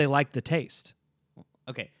 but they like the taste.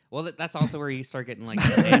 Okay. Well, that's also where you start getting like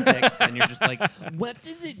semantics, and you're just like, what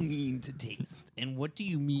does it mean to taste, and what do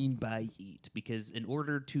you mean by eat? Because in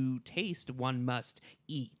order to taste, one must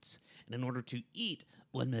eat, And in order to eat,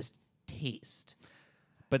 one must taste.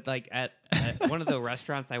 But like at one of the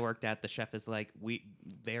restaurants I worked at, the chef is like,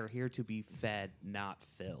 they're here to be fed, not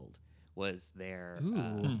filled. Was their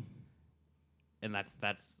and that's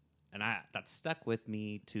stuck with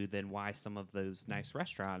me to then why some of those nice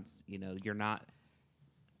restaurants, you're not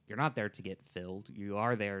there to get filled. You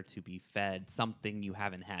are there to be fed something you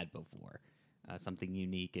haven't had before. Something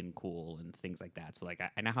unique and cool and things like that. So like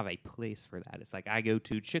I now have a place for that. It's like I go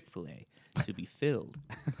to Chick-fil-A to be filled.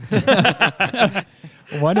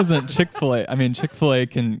 Why doesn't Chick-fil-A? I mean, Chick-fil-A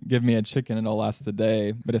can give me a chicken and it'll last the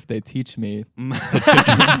day, but if they teach me to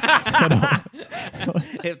chicken,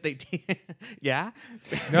 If they, yeah,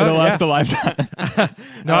 it'll last a lifetime.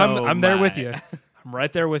 No, Oh, I'm there with my. you. I'm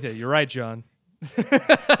right there with you. You're right, John.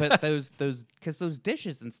 But those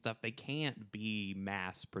dishes and stuff, they can't be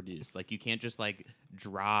mass produced. Like you can't just like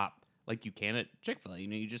drop like you can at Chick-fil-A.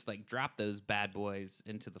 You just like drop those bad boys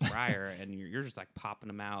into the fryer and you're just like popping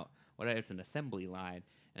them out. Whatever, it's an assembly line,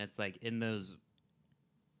 and it's like in those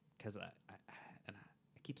because I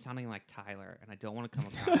keep sounding like Tyler, and I don't want to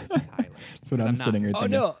come across as Tyler. That's what 'cause I'm not. sitting here Oh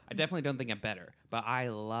thinking. no. I definitely don't think I'm better, but I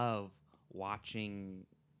love watching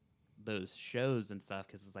those shows and stuff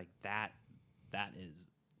because it's like that is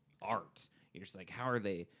art. You're just like, how are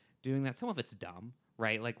they doing that? Some of it's dumb,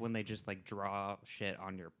 right? Like when they just like draw shit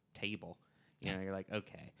on your table, you're like,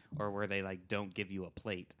 okay, or where they like don't give you a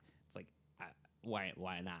plate. It's like,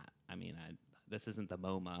 why not? I mean, this isn't the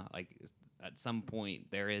MoMA. Like at some point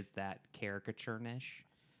there is that caricature-ish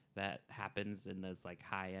that happens in those like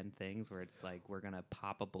high-end things where it's like we're gonna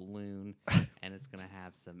pop a balloon and it's gonna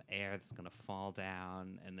have some air that's gonna fall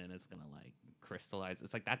down and then it's gonna like crystallize.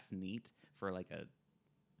 It's like that's neat for like a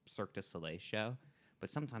Cirque du Soleil show, but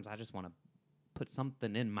sometimes I just want to put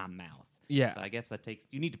something in my mouth. Yeah. So I guess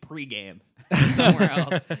you need to pregame somewhere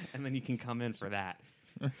else, and then you can come in for that.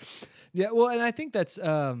 Yeah, well, and I think that's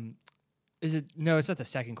is it? No, it's not the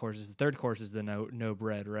second course. It's the third course. Is the no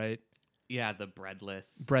bread, right? Yeah, the breadless.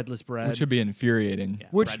 Breadless bread. Which would be infuriating. Yeah,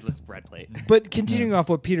 Which- breadless bread plate. But continuing off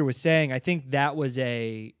what Peter was saying, I think that was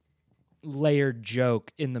a layered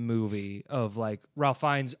joke in the movie of like Ralph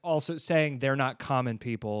Fiennes also saying they're not common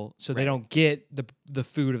people, so they Right. don't get the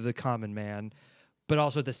food of the common man. But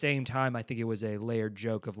also at the same time, I think it was a layered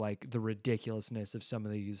joke of like the ridiculousness of some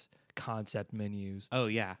of these concept menus. Oh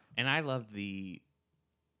yeah, and I love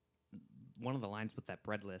one of the lines with that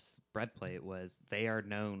breadless bread plate was they are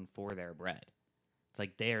known for their bread. It's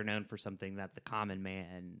like they are known for something that the common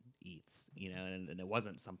man eats, and it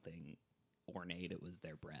wasn't something ornate. It was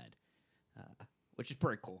their bread, which is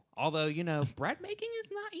pretty cool. Although, bread making is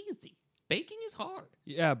not easy. Baking is hard.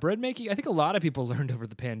 Yeah, bread making. I think a lot of people learned over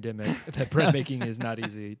the pandemic that bread making is not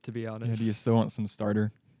easy, to be Yeah, honest. do you still want some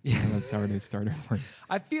starter? Yeah. That sourdough starter.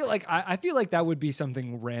 I feel like that would be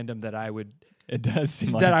something random that I would It does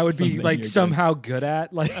seem like that I would be something like you're good- somehow good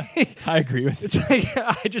at. Like I agree with it's like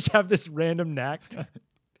I just have this random knack to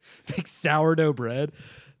make sourdough bread.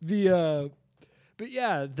 But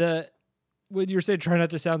yeah, when you were saying try not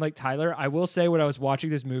to sound like Tyler, I will say when I was watching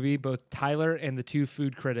this movie, both Tyler and the two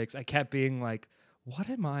food critics, I kept being like, what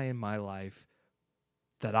am I in my life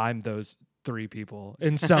that I'm those three people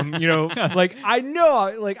in some, like I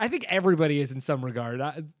know, like I think everybody is in some regard.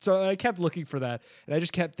 So I kept looking for that, and I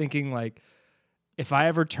just kept thinking like, if I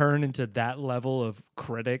ever turn into that level of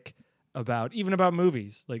critic about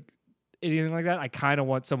movies, like anything like that, I kind of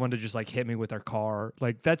want someone to just like hit me with their car.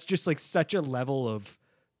 Like that's just like such a level of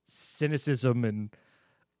cynicism and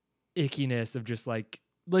ickiness of just like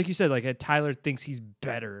you said, like Tyler thinks he's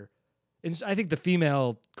better, and I think the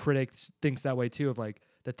female critics thinks that way too, of like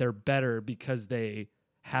that they're better because they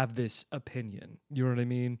have this opinion. You know what I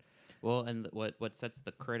mean? Well, and what sets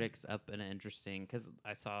the critics up in an interesting, because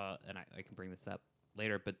I saw, and I can bring this up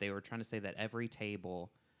later, but they were trying to say that every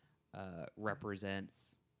table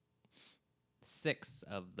represents 6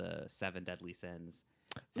 of the 7 deadly sins,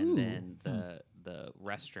 and then the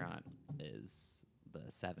restaurant is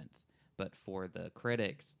the 7th. But for the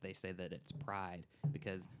critics, they say that it's pride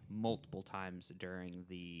because multiple times during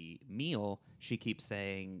the meal, she keeps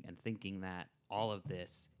saying and thinking that all of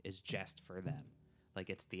this is just for them.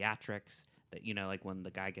 Like it's theatrics that, like when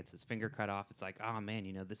the guy gets his finger cut off, it's like, oh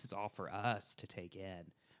man, this is all for us to take in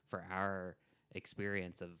for our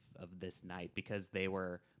experience of this night because they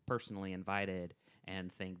were personally invited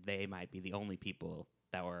and think they might be the only people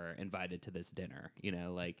that were invited to this dinner,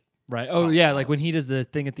 like. Right. Oh, yeah. Like when he does the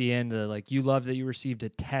thing at the end, like, you love that you received a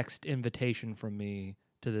text invitation from me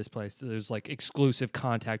to this place. So there's like exclusive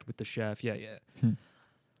contact with the chef. Yeah, yeah.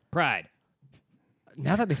 Pride.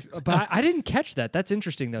 Now that makes but I didn't catch that. That's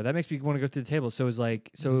interesting, though. That makes me want to go to the table. So it's like,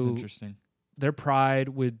 That's so interesting. their pride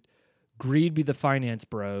would Greed be the finance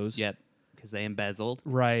bros. Yep, because they embezzled.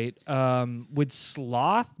 Right. Would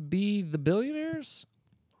Sloth be the billionaires?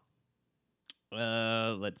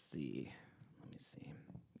 Let's see. Let me see.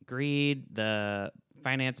 Greed, the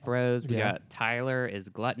finance bros. We Yeah. got Tyler is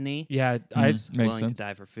gluttony. Yeah, Makes Willing sense. to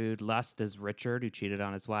die for food. Lust is Richard, who cheated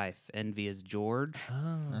on his wife. Envy is George,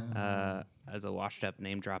 as a washed-up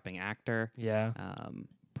name-dropping actor. yeah.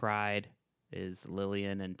 Pride is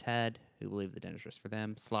Lillian and Ted, who believe the dinner's just for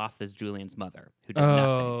them. Sloth is Julian's mother, who did nothing.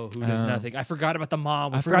 Oh, who does Oh. nothing? I forgot about the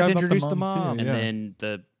mom. We I forgot forgot to about the introduce the mom, mom. too. And Yeah. then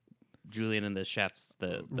the Julian and the chefs,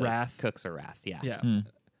 the Wrath. cooks are Wrath. Yeah. Yeah. Hmm.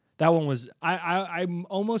 That one was I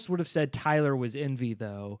almost would have said Tyler was Envy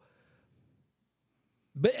though.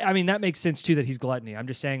 But I mean that makes sense too that he's gluttony. I'm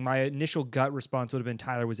just saying my initial gut response would have been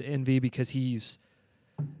Tyler was Envy because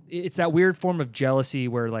it's that weird form of jealousy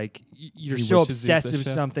where like you're He so wishes he was the obsessed with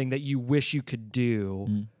chef. something that you wish you could do,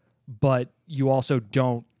 Mm. but you also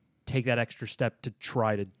don't take that extra step to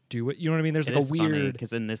try to do it. You know what I mean? There's It like is a weird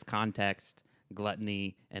because in this context,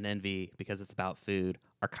 gluttony and envy, because it's about food,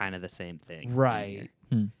 are kind of the same thing. in Right. here.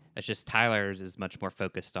 Hmm. It's just Tyler's is much more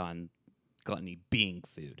focused on gluttony being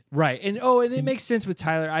food. Right. And it makes sense with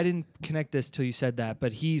Tyler. I didn't connect this till you said that,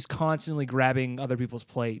 but he's constantly grabbing other people's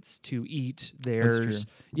plates to eat theirs.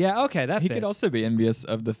 true. Yeah, okay, that He fits. could also be envious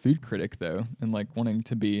of the food critic though, and like wanting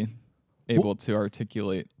to be able to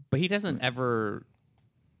articulate. But he doesn't ever.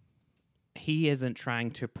 He isn't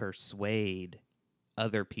trying to persuade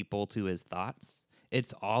other people to his thoughts.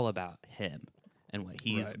 It's all about him and what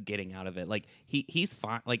he's Right. getting out of it. Like he's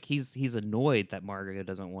fine. Like he's annoyed that Margaret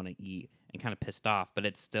doesn't want to eat and kind of pissed off. But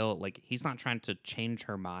it's still like he's not trying to change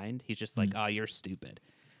her mind. He's just like, oh, you're stupid.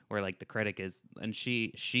 Where like the critic is, and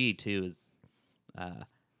she too is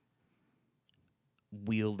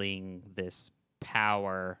wielding this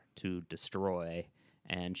power to destroy.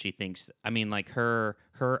 And she thinks, I mean, like her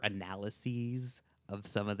analyses of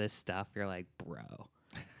some of this stuff, you're like, bro,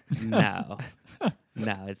 no,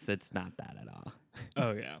 it's not that at all.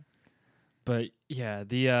 Oh yeah. But yeah,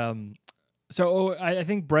 the I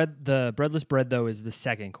think the breadless bread though is the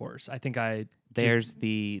second course. I think There's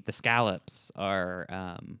the scallops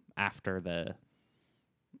are after the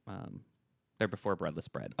they're before breadless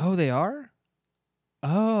bread. Oh, they are?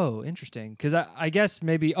 Oh, interesting. Because I guess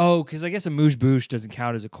maybe because I guess a mouche bouche doesn't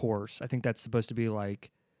count as a course. I think that's supposed to be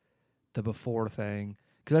like the before thing.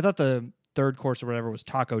 Because I thought the third course or whatever was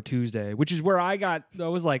Taco Tuesday, which is where I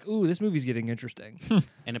was like, ooh, this movie's getting interesting.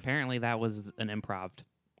 And apparently that was an improv.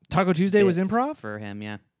 Taco Tuesday was bit improv? for him,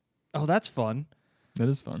 yeah. Oh, that's fun. That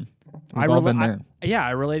is fun. I We've all rela- been there. Yeah,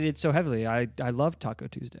 I related so heavily. I love Taco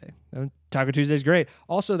Tuesday. Taco Tuesday is great.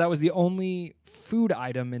 Also, that was the only food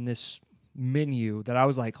item in this menu that I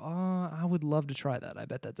was like, oh, I would love to try that. I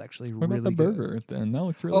bet that's actually What really about the good. burger then? That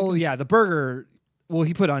looks really Oh good. yeah, the burger. Well,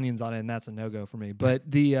 he put onions on it, and that's a no-go for me. But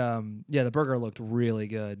the the burger looked really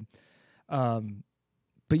good.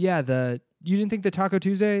 But yeah, you didn't think the Taco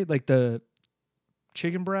Tuesday, like the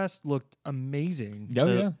chicken breast, looked amazing. Oh,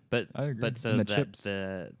 So- yeah. But I agree. but so And the that chips.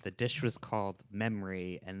 the dish was called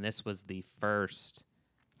Memory, and this was the first,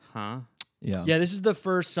 Yeah. Yeah, this is the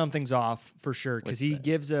first something's off for sure because With he the-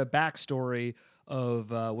 gives a backstory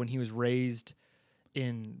of when he was raised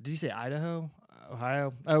in. Did he say Idaho,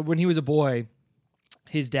 Ohio? When he was a boy,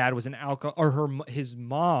 his dad was an his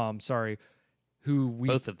mom, sorry, who we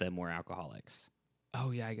Both of them were alcoholics. Oh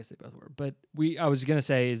yeah, I guess they both were. But I was gonna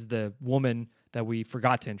say is the woman that we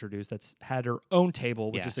forgot to introduce that's had her own table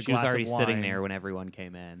with Yeah, just a she was glass already of wine. sitting there when everyone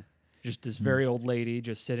came in. Just this very old lady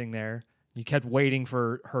just sitting there. You kept waiting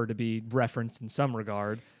for her to be referenced in some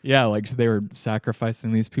regard. Yeah, like they were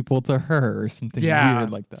sacrificing these people to her or something Yeah,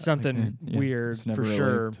 weird like that. something Like, yeah, weird just never for really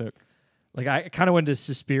sure. took. Like I kind of went to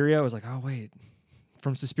Suspiria. I was like, oh wait,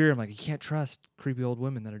 from Suspiria, I'm like, you can't trust creepy old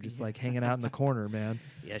women that are just like hanging out in the corner, man.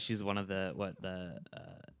 Yeah, she's one of the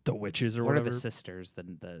The witches or what are whatever. the sisters?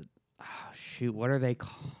 The oh shoot, what are they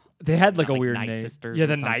called? They had like a Like weird Night name. Sisters Yeah, or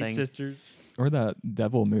the Night something? Sisters. Or that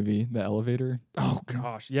devil movie, The Elevator. Oh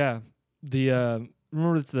gosh, yeah. The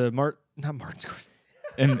remember it's the not Martin Scorsese.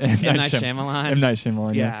 M. M. Night Shyamalan. M. Night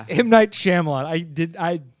Shyamalan. Yeah. M. Night Shyamalan.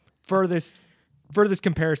 I furthest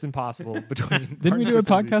comparison possible between. Didn't we Martin do a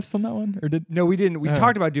Scorsese. podcast on that one? Or did No, we didn't. We Oh.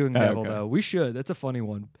 talked about doing Oh, Devil okay. though. We should. That's a funny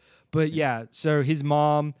one. But yeah, so his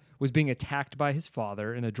mom was being attacked by his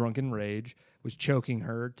father in a drunken rage, was choking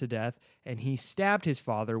her to death, and he stabbed his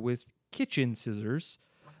father with kitchen scissors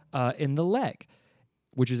in the leg,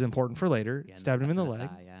 which is important for later. Yeah, Stabbed him in the leg,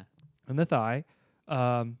 thigh, yeah. in the thigh.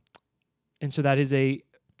 And so that is a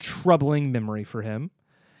troubling memory for him.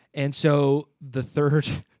 And so the third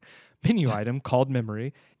menu item called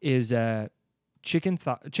Memory is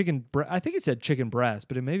I think it said chicken breast,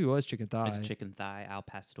 but it maybe was chicken thigh. It's chicken thigh al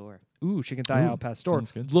pastor. Ooh, chicken thigh al pastor.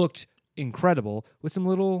 sounds good. Looked incredible with some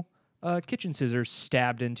little kitchen scissors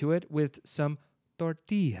stabbed into it with some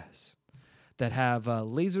tortillas that have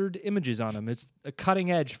lasered images on them. It's a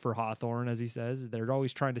cutting edge for Hawthorne, as he says. They're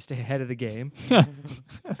always trying to stay ahead of the game.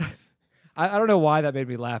 I don't know why that made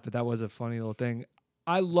me laugh, but that was a funny little thing.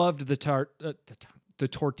 I loved the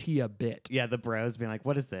tortilla bit. Yeah, the bros being like,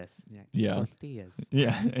 "What is this?" Yeah. Tortillas.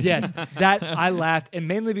 Yeah. Yes, that I laughed, and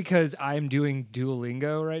mainly because I'm doing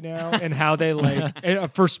Duolingo right now, and how they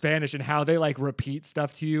for Spanish, and how they repeat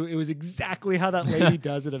stuff to you. It was exactly how that lady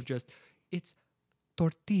does it. Of just, it's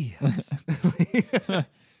tortillas.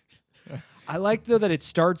 I like though that it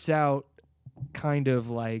starts out kind of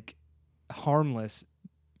harmless.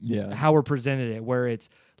 Yeah. How we're presented it, where it's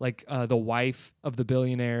the wife of the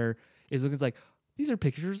billionaire is looking like, these are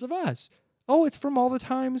pictures of us. Oh, it's from all the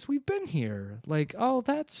times we've been here. Oh,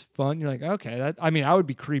 that's fun. You're like, okay, I would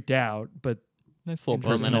be creeped out, but Nice little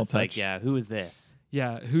Well, then personal it's touch. like, yeah, who is this?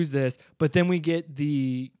 yeah, who's this? But then we get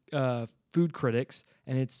the food critics,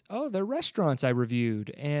 and it's, oh, they're restaurants I reviewed,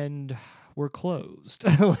 and we're closed.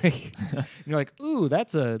 You're like, ooh,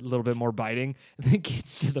 that's a little bit more biting. And then it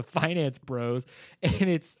gets to the finance bros, and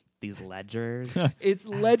it's These ledgers.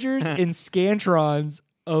 ledgers and scantrons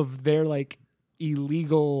of their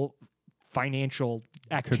illegal financial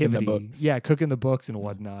Cooking the activity. books. Yeah, cooking the books and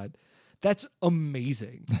whatnot. That's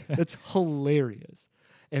amazing. That's hilarious.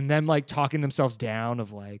 And them talking themselves down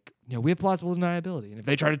of we have plausible deniability. And if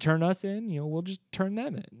they try to turn us in, we'll just turn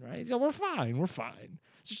them in, right? So we're fine. We're fine.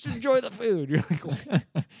 Just enjoy the food. You're like,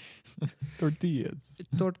 what? Tortillas.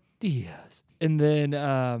 Tortillas. And then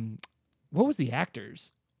what was the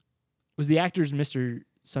actors? Was the actors Mr.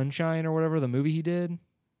 Sunshine or whatever, the movie he did?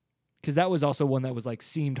 Because that was also one that was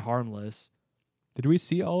seemed harmless. Did we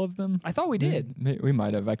see all of them? I thought we did. We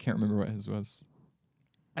might have. I can't remember what his was.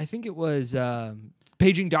 I think it was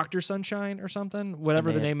Paging Dr. Sunshine or something.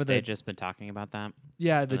 Whatever the name of They've the just been talking about that.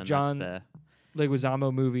 yeah, And the then John that's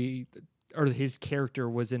Leguizamo movie, or his character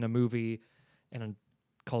was in a movie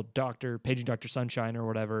called Paging Dr. Sunshine or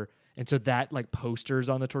whatever. And so that posters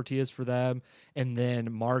on the tortillas for them. And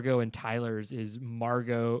then Margot and Tyler's is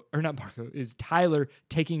Tyler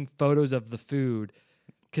taking photos of the food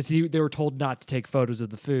because they were told not to take photos of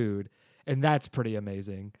the food. And that's pretty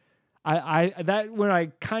amazing. When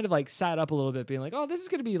I kind of sat up a little bit being oh, this is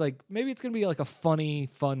going to be maybe it's going to be a funny,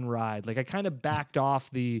 fun ride. I kind of backed off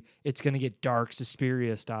it's going to get dark,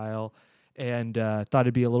 Suspiria style, and thought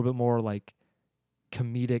it'd be a little bit more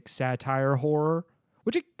comedic satire horror,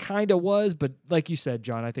 which it kind of was. But like you said,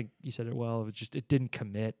 John, I think you said it well. It didn't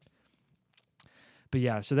commit. But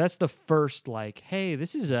yeah, so that's the first hey,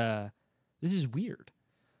 this is weird.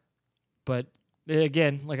 But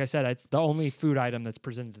again, like I said, it's the only food item that's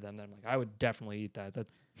presented to them that I'm I would definitely eat that. That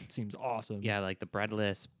seems awesome. Yeah, the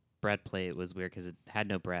breadless bread plate was weird because it had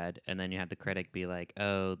no bread, and then you had the critic be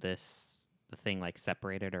oh, the thing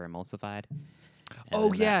separated or emulsified. And Oh,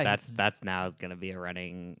 then yeah. that's now gonna be a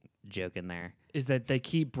running joke in there. Is that they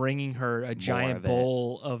keep bringing her a giant of it.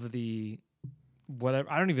 bowl of the whatever.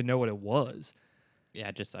 I don't even know what it was.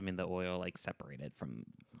 Yeah, just the oil separated from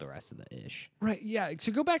the rest of the ish. Right. Yeah.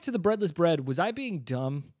 To go back to the breadless bread, was I being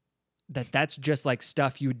dumb that that's just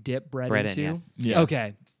stuff you dip bread Bread in, into? yes. Yes.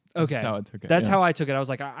 Okay. Okay. That's how I took it. That's yeah. how I took it. I was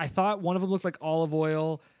I thought one of them looked like olive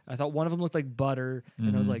oil. I thought one of them looked like butter.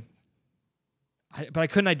 And I was Mhm. but I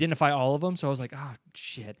couldn't identify all of them. So I was oh,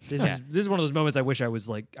 shit. This is one of those moments I wish I was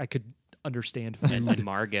I could understand food. And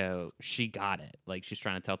Margot, she got it. She's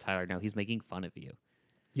trying to tell Tyler, no, he's making fun of you.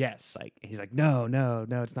 Yes. He's no,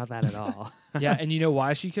 it's not that at all. Yeah. And you know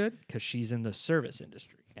why she could? Because she's in the service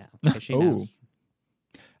industry. Yeah, 'cause she knows.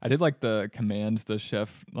 I did the command the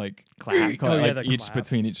chef Clap. Oh, yeah, the each clap.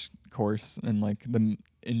 between each course and the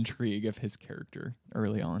intrigue of his character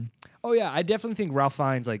early on. Oh yeah, I definitely think Ralph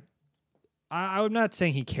Fiennes I'm not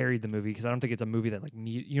saying he carried the movie because I don't think it's a movie that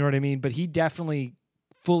you know what I mean, but he definitely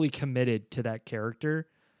fully committed to that character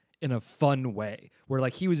in a fun way where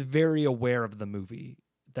he was very aware of the movie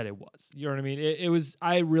that it was. You know what I mean? It was.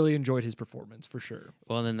 I really enjoyed his performance for sure.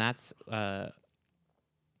 Well, then that's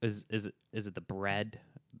is it the bread?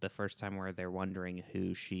 The first time where they're wondering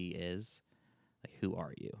who she is, who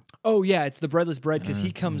are you? Oh yeah, it's the breadless bread because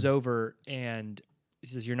he comes over and he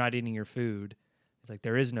says, "You're not eating your food." It's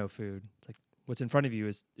there is no food. It's what's in front of you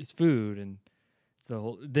is food, and it's the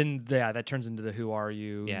whole. Then that turns into the who are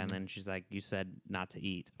you? Yeah, and then she's you said not to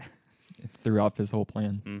eat. Threw off his whole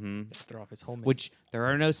plan. Mm-hmm. throw off his whole. Which there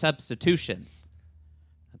are no substitutions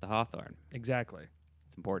at the Hawthorne. Exactly.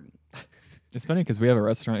 It's important. It's funny because we have a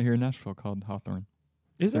restaurant here in Nashville called Hawthorne.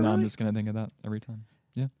 Is So it now I'm really? just gonna think of that every time.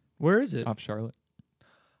 Where is it? Off Charlotte.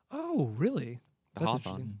 Oh, really? The That's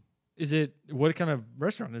Hawthorne. interesting. Is it, what kind of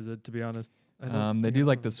restaurant is it, to be honest? I don't They think do I've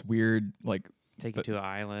like heard of this weird like Take you But- to an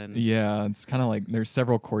island. yeah, it's kind of like there's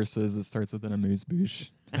several courses. It starts with an amuse-bouche.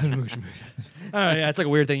 it. Oh, yeah, it's like a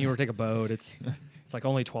weird thing. You were to take a boat. It's like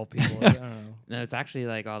only 12 people. I don't know. No, it's actually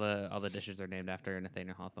like all the dishes are named after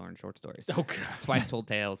Nathaniel Hawthorne short stories. Oh, God. Twice Told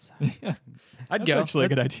Tales. Yeah, I'd that's go. actually a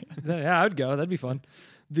good idea. Yeah, I'd go. That'd be fun.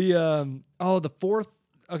 The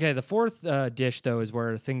fourth dish though is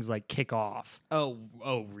where things like kick off. Oh,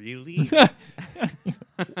 really?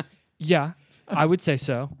 Yeah, I would say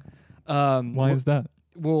so. Why is that?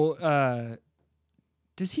 Well,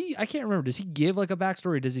 does he? I can't remember. Does he give like a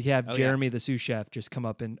backstory? Does he have Oh, yeah. Jeremy the sous chef just come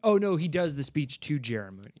up and? Oh no, he does the speech to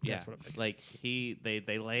Jeremy. Yeah, That's what I'm thinking. like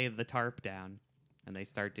they lay the tarp down, and they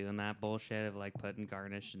start doing that bullshit of like putting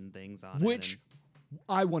garnish and things on Which it.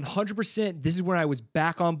 I 100%. This is when I was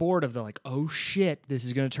back on board of the like, oh shit, this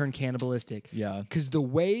is gonna turn cannibalistic. Yeah, Because the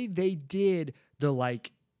way they did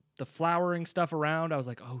the flowering stuff around, I was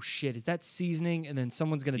like, oh shit, is that seasoning? And then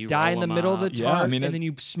someo's gonna You die in roll the 'em middle of the up. Yeah, tarp, I mean, and it then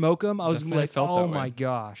you smoke them. I was definitely like, felt oh that my way.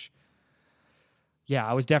 gosh. Yeah,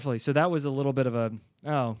 I was definitely. So that was a little bit of a.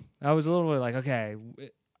 Oh, I was a little bit like, okay,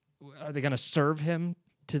 are they gonna serve him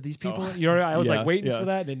to these people? Oh. You know, I was Yeah, like waiting yeah. for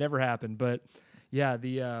that, and it never happened. But yeah,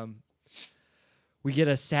 we get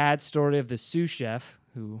a sad story of the sous chef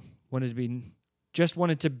who wanted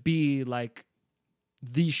to be like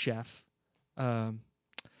the chef. But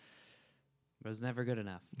it was never good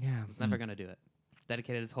enough. Yeah, Was never gonna do it.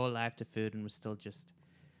 Dedicated his whole life to food and was still just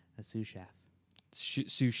a sous chef.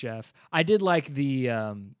 sous chef. I did like the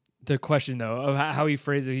question though of how he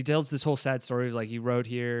phrased it. He tells this whole sad story. He's like, he wrote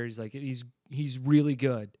here. He's like, he's really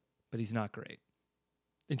good, but he's not great.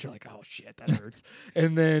 And you're like, oh shit, that hurts.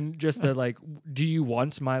 And then just the like, do you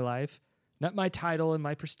want my life? Not my title and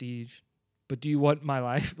my prestige, but do you want my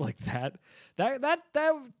life? Like that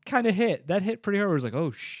kind of hit. That hit pretty hard. It was like,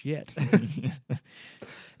 oh shit.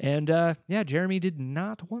 And yeah, Jeremy did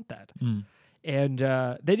not want that. Mm. And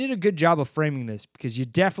they did a good job of framing this because you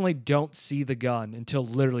definitely don't see the gun until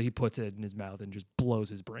literally he puts it in his mouth and just blows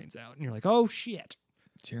his brains out. And you're like, oh shit,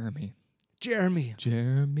 Jeremy.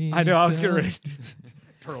 I know, I was getting ready.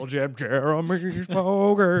 Pearl Jam, Jeremy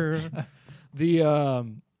Smoker.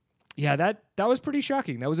 Yeah, that was pretty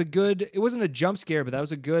shocking. That was a good, it wasn't a jump scare, but that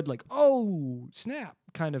was a good, like, oh, snap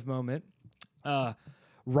kind of moment.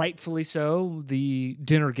 Rightfully so, the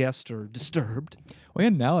dinner guests are disturbed. Well, yeah,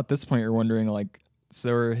 now at this point you're wondering like,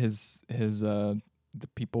 so are the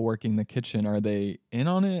people working the kitchen, are they in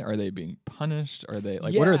on it? Are they being punished? Are they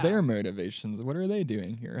like, what are Yeah. their motivations? What are they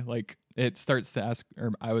doing here? Like it starts to ask,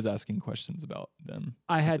 or I was asking questions about them.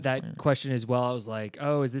 I at had this that point. question as well. I was like,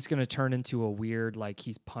 oh, is this going to turn into a weird, like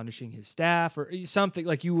he's punishing his staff or something?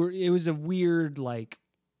 Like it was a weird, like,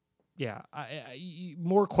 yeah,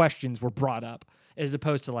 more questions were brought up as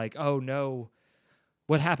opposed to like, oh no,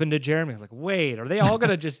 what happened to Jeremy? I was like, wait, are they all going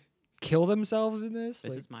to just kill themselves in this? This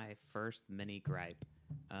Like, is my first mini gripe.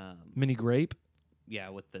 mini grape? Yeah,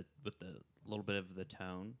 with the little bit of the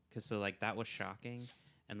tone, because so like that was shocking,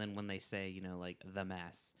 and then when they say like the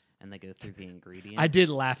mess, and they go through the ingredients, I did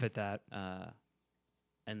laugh at that.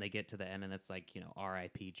 and they get to the end, and it's like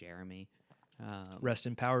R.I.P. Jeremy. Rest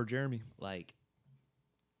in power, Jeremy. Like,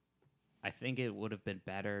 I think it would have been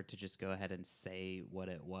better to just go ahead and say what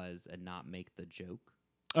it was and not make the joke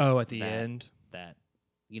Oh, at the That- end. that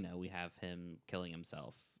we have him killing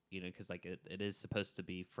himself. Because like it is supposed to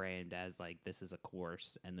be framed as like this is a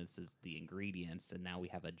course and this is the ingredients, and now we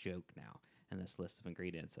have a joke now in this list of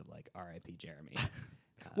ingredients of like R.I.P. Jeremy.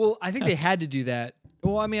 Well, I think they had to do that.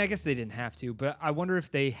 Well, I mean, I guess they didn't have to, but I wonder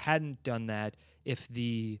if they hadn't done that,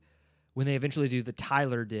 when they eventually do the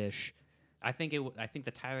Tyler dish, I think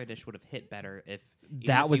the Tyler dish would have hit better if even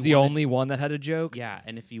that if was you the wanted- only one that had a joke. Yeah,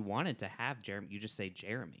 and if you wanted to have Jeremy, you just say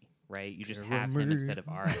Jeremy, right? You just have him Jeremy. instead of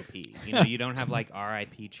R.I.P. You don't have like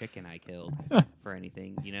R.I.P. chicken I killed for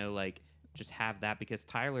anything. Like just have that, because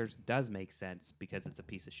Tyler's does make sense because it's a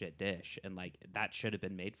piece of shit dish, and like that should have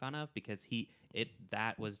been made fun of because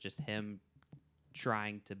that was just him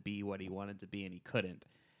trying to be what he wanted to be and he couldn't,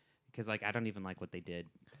 because like I don't even like what they did.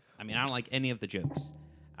 I mean, I don't like any of the jokes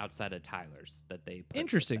outside of Tyler's that they put with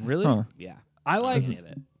Interesting, that. really. Huh. Yeah, I don't like. any of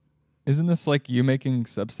it. Isn't this like you making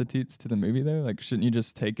substitutes to the movie though? Like, shouldn't you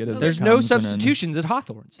just take it as There's it no comes and then- substitutions at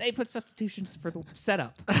Hawthorne's. They put substitutions for the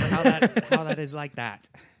setup for how that is like that.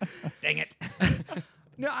 Dang it.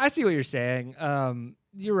 No, I see what you're saying.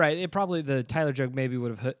 You're right. The Tyler joke maybe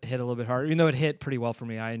would have hit a little bit harder, even though it hit pretty well for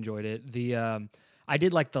me. I enjoyed it. I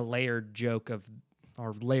did like the layered joke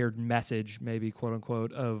or layered message, maybe quote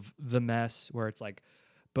unquote, of the mess, where it's like,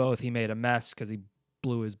 both he made a mess because he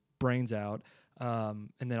blew his brains out, and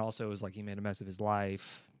then also it was like he made a mess of his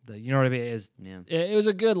life. You know what I mean? It was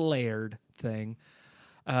a good layered thing.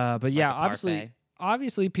 But yeah, a parfait.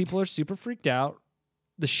 obviously people are super freaked out.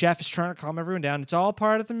 The chef is trying to calm everyone down. It's all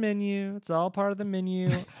part of the menu.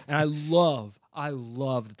 And I love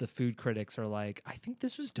that the food critics are like, I think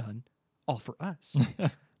this was done all for us.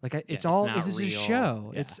 Like it's this is a real.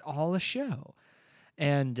 show. Yeah. It's all a show.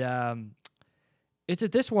 And it's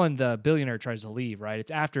at this one the billionaire tries to leave, right?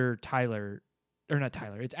 It's after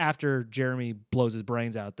it's after Jeremy blows his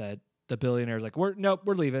brains out that the billionaire's like, we're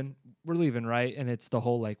leaving, right? And it's the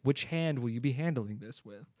whole like, which hand will you be handling this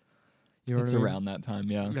with? You know It's what I mean? around that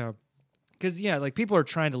time, yeah. Yeah, because like people are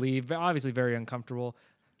trying to leave, obviously very uncomfortable.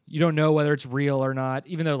 You don't know whether it's real or not.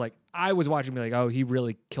 Even though like I was watching, be like, oh, he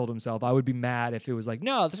really killed himself. I would be mad if it was like,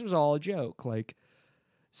 no, this was all a joke. Like,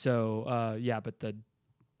 so yeah, but the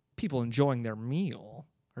people enjoying their meal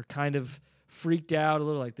are kind of freaked out a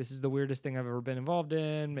little. Like, this is the weirdest thing I've ever been involved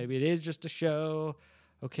in. Maybe it is just a show.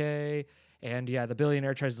 Okay, and yeah, the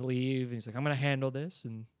billionaire tries to leave, and he's like, I'm gonna handle this.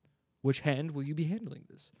 And which hand will you be handling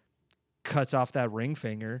this? Cuts off that ring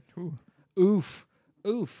finger. Ooh.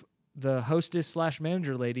 Oof. The hostess /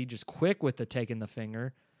 manager lady just quick with the taking the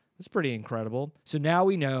finger. That's pretty incredible. So now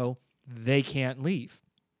we know they can't leave.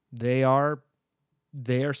 They are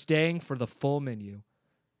staying for the full menu.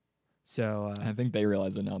 So I think they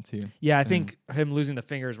realize it now too. yeah, I think him losing the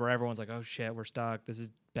fingers where everyone's like, oh shit, we're stuck. This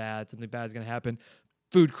is bad. Something bad is gonna happen.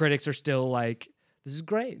 Food critics are still like, this is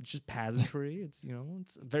great. It's just pageantry. It's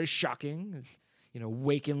it's very shocking. It,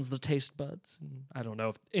 wakens the taste buds. And I don't know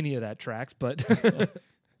if any of that tracks, but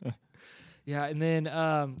yeah. And then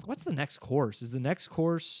what's the next course? Is the next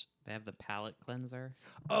course? They have the palate cleanser.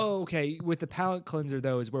 Oh, okay. With the palate cleanser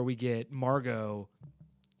though, is where we get Margot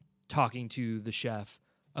talking to the chef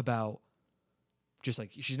about just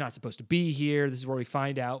like she's not supposed to be here. This is where we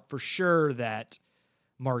find out for sure that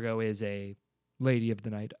Margot is a lady of the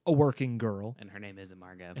night, a working girl. And her name isn't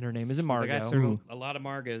Margot. And her name isn't He's Margot. like, I've served a lot of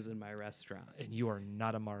Margos in my restaurant. And you are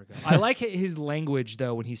not a Margot. I like his language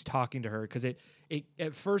though when he's talking to her, because it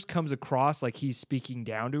at first comes across like he's speaking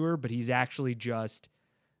down to her, but he's actually just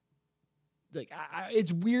like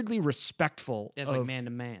it's weirdly respectful. It's like man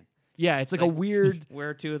to man. Yeah, it's like a weird.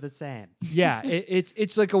 We're two of the same. Yeah,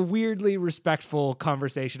 it's like a weirdly respectful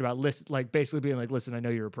conversation about like basically being like, listen, I know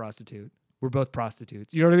you're a prostitute. We're both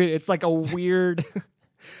prostitutes. You know what I mean? It's like a weird.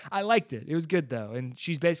 I liked it. It was good though, and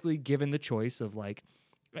she's basically given the choice of like,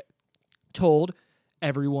 told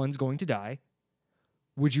everyone's going to die.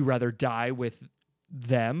 Would you rather die with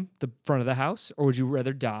them, the front of the house, or would you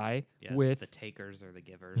rather die with the takers or the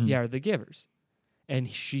givers? Yeah, or the givers? And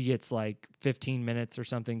she gets like 15 minutes or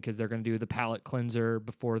something because they're going to do the palate cleanser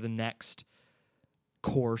before the next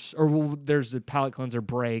course. Or there's the palate cleanser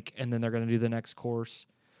break, and then they're going to do the next course,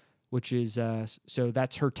 which is so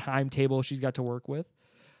that's her timetable she's got to work with.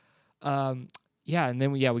 Yeah, and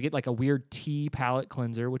then we get like a weird tea palate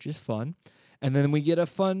cleanser, which is fun. And then we get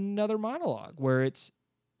another monologue where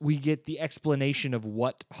we get the explanation of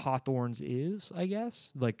what Hawthorne's is, I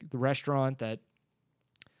guess. Like the restaurant that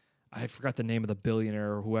I forgot the name of the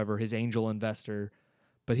billionaire or whoever, his angel investor,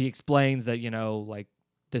 but he explains that, like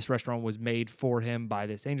this restaurant was made for him by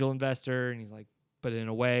this angel investor. And he's like, but in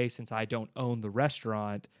a way, since I don't own the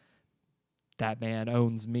restaurant, that man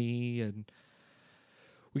owns me. And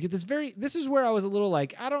we get this is where I was a little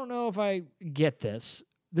like, I don't know if I get this.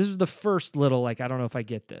 This is the first little, like, I don't know if I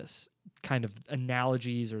get this kind of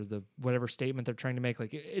analogies or the whatever statement they're trying to make.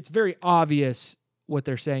 Like, it's very obvious what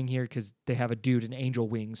they're saying here because they have a dude in angel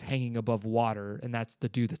wings hanging above water, and that's the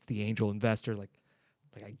dude that's the angel investor. Like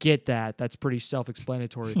I get that. That's pretty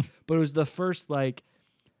self-explanatory. But it was the first, like,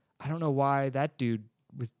 I don't know why that dude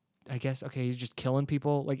was, I guess, okay, he's just killing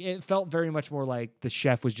people. Like, it felt very much more like the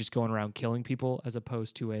chef was just going around killing people as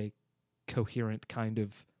opposed to a coherent kind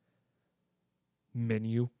of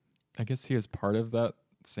menu. I guess he was part of that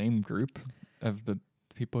same group of the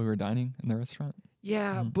people who were dining in the restaurant.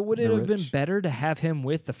 Yeah, but would it have been better to have him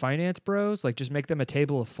with the finance bros? Like, just make them a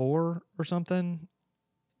table of 4 or something?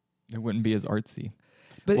 It wouldn't be as artsy.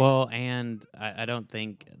 But and I don't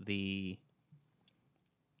think the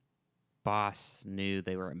boss knew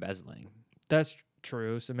they were embezzling. That's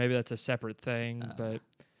true. So maybe that's a separate thing. But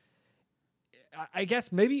I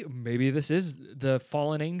guess maybe this is the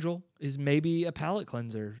fallen angel is maybe a palate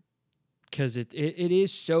cleanser. Because it is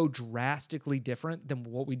so drastically different than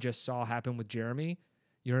what we just saw happen with Jeremy.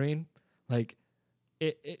 You know what I mean? Like,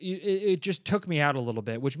 it just took me out a little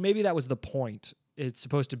bit, which maybe that was the point it's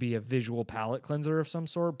supposed to be a visual palate cleanser of some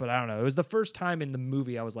sort, but I don't know. It was the first time in the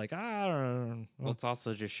movie I was like, I don't know. Well, it's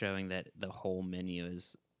also just showing that the whole menu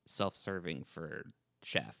is self-serving for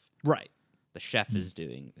chef. Right. The chef is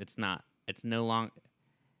doing. It's not. It's no longer.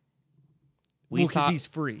 Well, because he's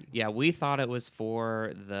free. Yeah, we thought it was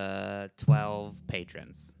for the 12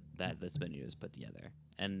 patrons that this menu is put together,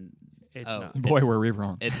 and It's not. Boy, were we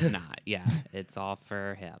wrong. It's not. Yeah, it's all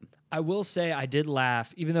for him. I will say I did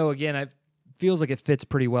laugh, even though, again, it feels like it fits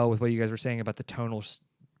pretty well with what you guys were saying about the tonal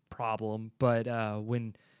problem. But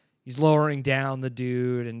when he's lowering down the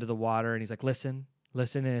dude into the water and he's like, listen,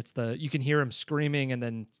 and it's you can hear him screaming and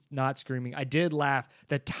then not screaming. I did laugh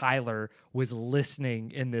that Tyler was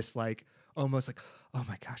listening in this, like, almost like, oh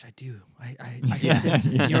my gosh, I do. I sense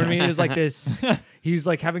it. You know what I mean? It was like this, he's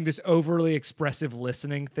like having this overly expressive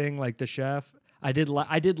listening thing like the chef. I did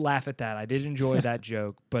laugh at that. I did enjoy that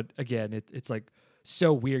joke. But again, it's like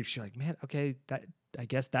so weird. She's like, man, okay, I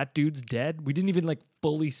guess that dude's dead. We didn't even like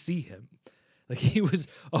fully see him. Like he was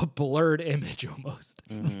a blurred image almost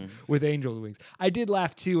with angel wings. I did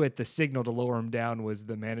laugh too at the signal to lower him down was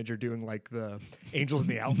the manager doing like the angels in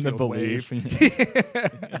the outfield belief.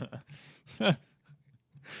 wave.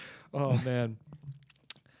 Oh man.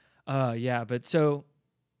 Yeah, but so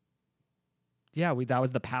yeah, that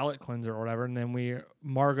was the palate cleanser or whatever, and then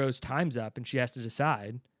Margot's time's up and she has to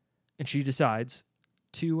decide, and she decides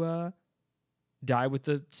to die with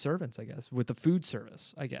the servants, I guess, with the food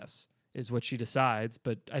service, I guess, is what she decides.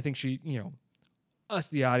 But I think she, us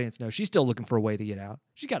the audience know she's still looking for a way to get out.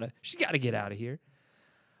 She's gotta get out of here.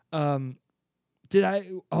 I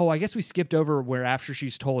guess we skipped over where after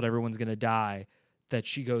she's told everyone's gonna die, that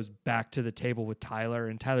she goes back to the table with Tyler,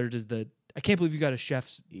 and Tyler does I can't believe you got a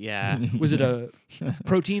chef's. Yeah. Was it a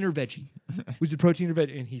protein or veggie? Was it protein or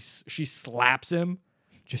veggie? And she slaps him.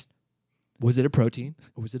 Just, was it a protein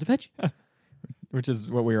or was it a veggie? Which is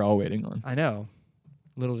what we were all waiting on. I know.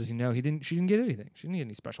 Little did he know, she didn't get anything. She didn't get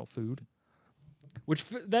any special food. Which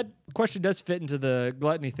that question does fit into the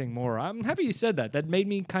gluttony thing more. I'm happy you said that. That made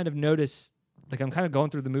me kind of notice, like I'm kind of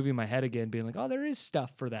going through the movie in my head again, being like, oh, there is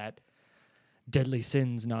stuff for that deadly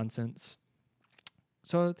sins nonsense.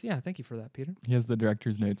 So yeah, thank you for that, Peter. He has the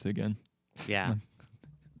director's notes again. Yeah.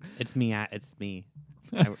 It's me. It's me.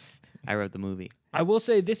 I wrote the movie. I will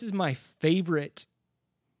say this is my favorite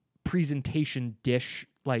presentation dish.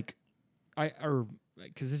 Because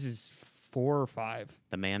this is 4 or 5.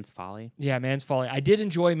 The Man's Folly. Yeah, Man's Folly. I did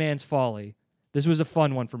enjoy Man's Folly. This was a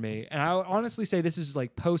fun one for me, and I would honestly say this is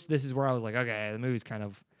like post. This is where I was like, okay, the movie's kind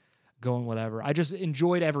of going whatever. I just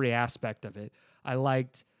enjoyed every aspect of it. I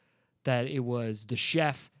liked that it was the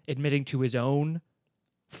chef admitting to his own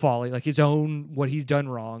folly, like his own, what he's done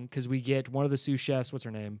wrong, because we get one of the sous chefs, what's her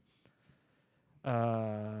name?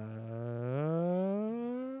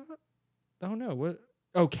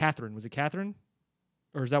 Catherine. Was it Catherine?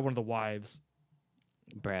 Or is that one of the wives?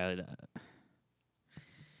 Brad.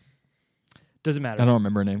 Doesn't matter. I don't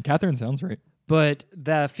remember her name. Catherine sounds right. But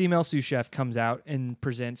the female sous chef comes out and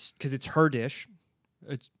presents, because it's her dish,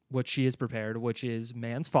 it's what she has prepared, which is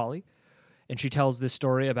Man's Folly. And she tells this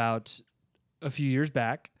story about a few years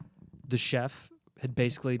back, the chef had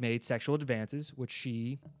basically made sexual advances, which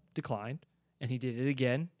she declined. And he did it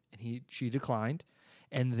again, and she declined.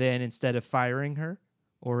 And then instead of firing her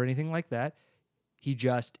or anything like that, he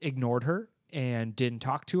just ignored her and didn't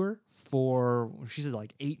talk to her for, she said,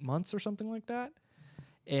 like 8 months or something like that.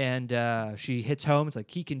 And she hits home. It's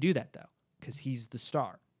like, he can do that, though, because he's the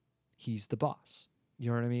star. He's the boss. You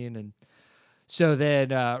know what I mean? And so then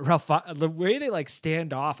Ralph, the way they like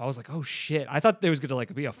stand off, I was like, oh, shit. I thought there was going to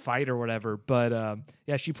like be a fight or whatever. But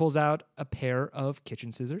yeah, she pulls out a pair of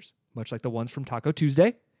kitchen scissors, much like the ones from Taco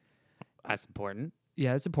Tuesday. That's important.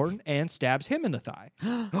 Yeah, it's important. And stabs him in the thigh.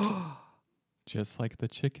 Just like the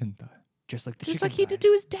chicken thigh. Just like the Just chicken like he thigh. did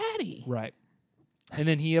to his daddy. Right. And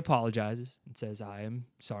then he apologizes and says, I am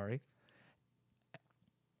sorry.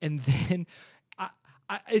 And then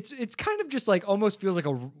it's kind of just like almost feels like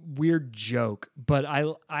a weird joke, but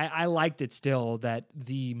I liked it still that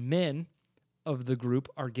the men of the group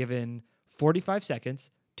are given 45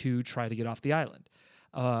 seconds to try to get off the island.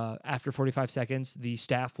 After 45 seconds, the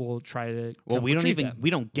staff will try to come retrieve them.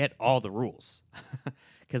 We don't get all the rules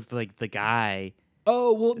because like the guy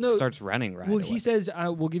starts running right Well, away. he says,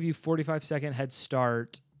 we'll give you 45-second head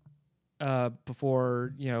start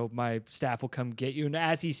before, my staff will come get you. And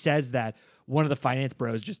as he says that, one of the finance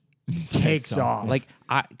bros just takes off. Like,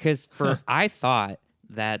 I thought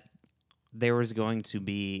that there was going to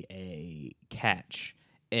be a catch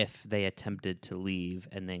if they attempted to leave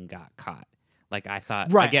and then got caught. Like I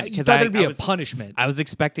thought, Right. again, you because thought there'd be I a was, punishment. I was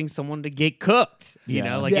expecting someone to get cooked. You Yeah.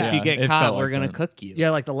 know, like Yeah. if you get It caught, felt we're like gonna that. cook you. Yeah,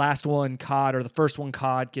 like the last one cod or the first one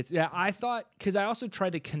cod gets. Yeah, I thought because I also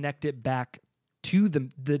tried to connect it back to the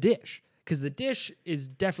dish because the dish is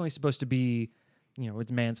definitely supposed to be,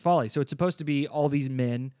 it's man's folly. So it's supposed to be all these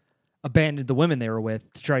men abandoned the women they were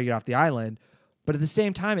with to try to get off the island, but at the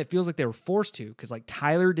same time, it feels like they were forced to because like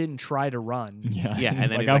Tyler didn't try to run. Yeah. Yeah, and He's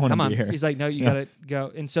then like, he's I like, want "Come to on." be here. He's like, no, you Yeah. gotta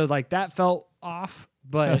go, and so like that felt off,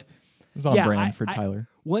 but. It's on Yeah, brand for I- Tyler.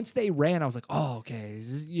 Once they ran, I was like, oh, okay.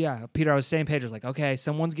 Yeah, Peter, I was same page. I was like, okay,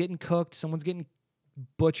 someone's getting cooked, someone's getting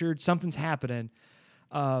butchered, something's happening.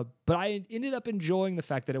 But I ended up enjoying the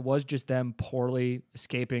fact that it was just them poorly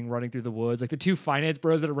escaping, running through the woods. Like the two finance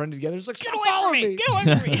bros that are running together, just like, get away from me. Get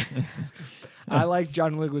away from me. I like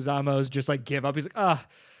John Leguizamo's just like give up. He's like,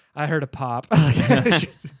 I heard a pop. It's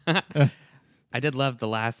just- I did love the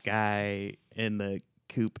last guy in the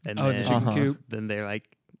coop, and Oh, in then, the chicken coop. then they're like,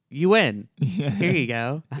 "You win. Yeah. Here you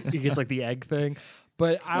go." He gets like the egg thing.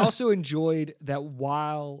 But I also enjoyed that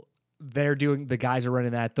while the guys are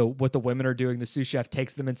running that, what the women are doing, the sous chef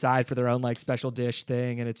takes them inside for their own like special dish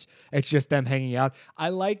thing, and it's just them hanging out. I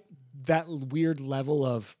like that weird level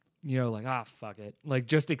of like fuck it, like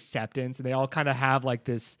just acceptance, and they all kind of have like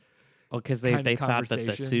this. Well, because kind they of thought that the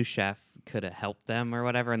conversation. sous chef could have helped them or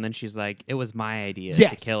whatever, and then she's like, "It was my idea Yes.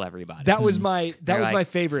 to kill everybody." That was my They're my like,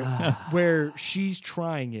 favorite, where she's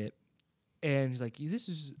trying it, and he's like, "This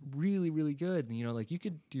is really really good." And, like you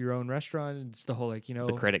could do your own restaurant, and it's the whole like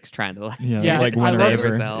the critics trying to like, Yeah, like I win love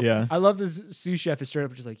over. it. Yeah. I love this sous chef is straight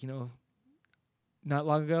up just like, not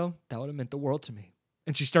long ago, that would have meant the world to me.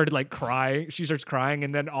 And she started like crying. She starts crying,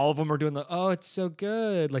 and then all of them are doing it's so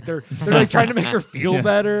good. Like they're like trying to make her feel Yeah.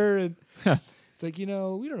 better. And it's like, we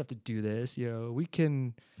don't have to do this. We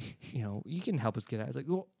can, you can help us get out. It's like,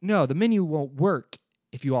 well, no, the menu won't work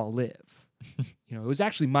if you all live. It was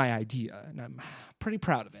actually my idea, and I'm pretty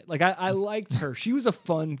proud of it. Like I liked her. She was a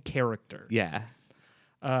fun character. yeah.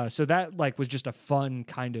 So that like was just a fun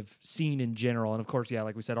kind of scene in general. And of course, yeah,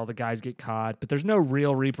 like we said, all the guys get caught, but there's no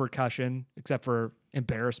real repercussion except for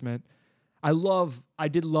embarrassment. I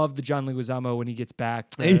did love the John Leguizamo when he gets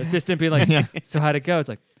back, the assistant being like, so how'd it go? It's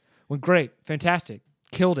like, went great, fantastic,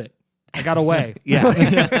 killed it. I got away. Yeah.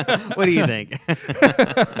 What do you think?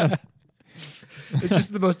 It's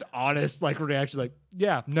just the most honest like reaction. Like,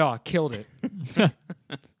 yeah, no, I killed it.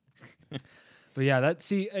 But yeah,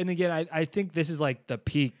 and again, I think this is like the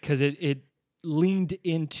peak because it leaned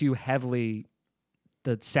into heavily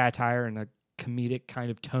the satire and a comedic kind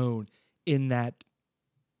of tone in that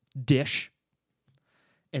dish.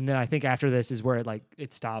 And then I think after this is where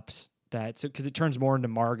it stops that. So because it turns more into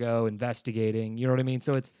Margot investigating, you know what I mean?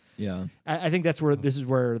 So it's Yeah. I think this is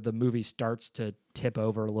where the movie starts to tip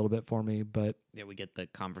over a little bit for me. But Yeah, we get the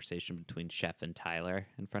conversation between Chef and Tyler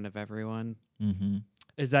in front of everyone. Mm-hmm.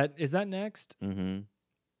 is that next? Mm-hmm.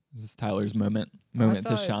 This is Tyler's moment thought-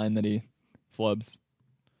 to shine that he flubs.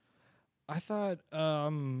 I thought,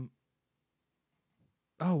 oh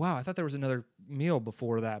wow, I thought there was another meal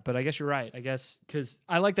before that, but I guess you're right. I guess because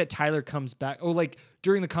I like that Tyler comes back. Oh, like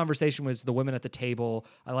during the conversation with the women at the table,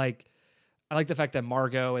 I like the fact that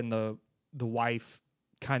Margot and the wife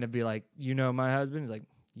kind of be like, my husband. He's like,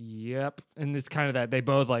 yep, and it's kind of that they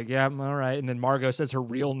both like, yeah, all right, and then Margot says her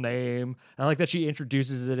real name. I like that she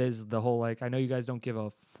introduces it as the whole like, I know you guys don't give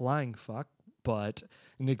a flying fuck, but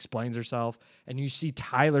and explains herself, and you see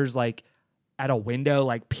Tyler's like at a window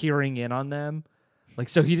like peering in on them. Like,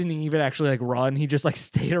 so he didn't even actually like run. He just like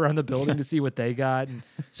stayed around the building to see what they got. And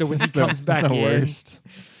so when he comes back the in, worst.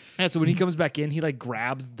 yeah, so when he comes back in, he like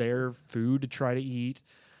grabs their food to try to eat.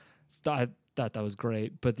 So I thought that was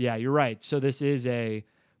great. But yeah, you're right. So this is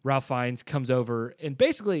Ralph Fiennes comes over and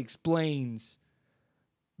basically explains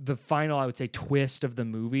the final, I would say, twist of the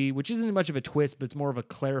movie, which isn't much of a twist, but it's more of a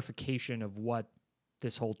clarification of what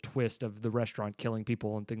this whole twist of the restaurant killing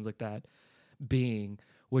people and things like that being,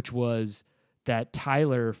 which was that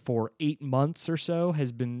Tyler for 8 months or so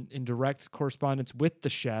has been in direct correspondence with the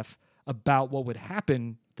chef about what would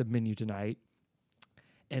happen at the menu tonight,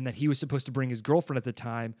 and that he was supposed to bring his girlfriend at the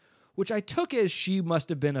time, which I took as she must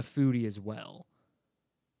have been a foodie as well.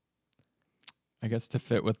 I guess to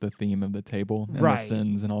fit with the theme of the table and Right. the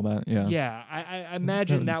sins and all that. Yeah. Yeah, I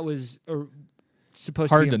imagine that was supposed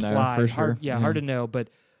Hard to to be know, implied. for sure. Yeah, hard to know, but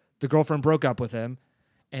the girlfriend broke up with him,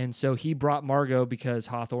 and so he brought Margot because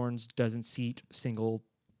Hawthorne's doesn't seat single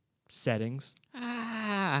settings.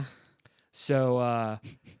 Ah. So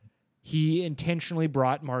he intentionally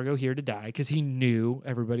brought Margot here to die because he knew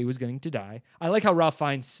everybody was going to die. I like how Ralph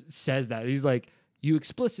Fiennes says that. He's like, you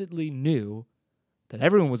explicitly knew that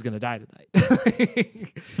everyone was going to die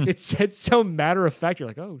tonight. It's said so matter of fact. You're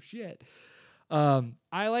like, oh shit.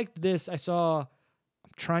 I liked this. I'm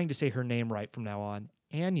trying to say her name right from now on.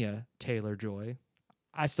 Anya Taylor-Joy.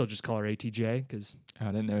 I still just call her ATJ because I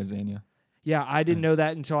didn't know it was Anya. yeah, I didn't know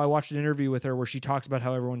that until I watched an interview with her where she talks about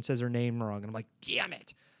how everyone says her name wrong, and I'm like, damn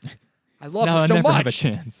it. I love no, her I so never much. have a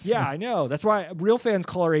chance. Yeah, I know. That's why real fans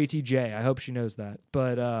call her ATJ. I hope she knows that.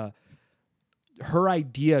 But her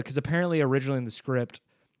idea, because apparently originally in the script,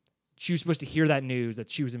 she was supposed to hear that news that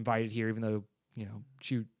she was invited here, even though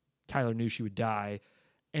Tyler knew she would die,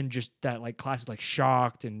 and just that like classic like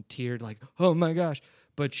shocked and teared, like oh my gosh.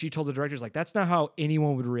 But she told the directors like that's not how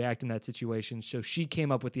anyone would react in that situation. So she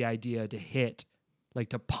came up with the idea to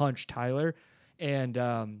punch Tyler,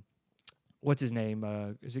 and what's his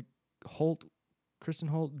name? Is it Holt? Kristen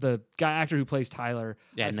Holt, the actor who plays Tyler.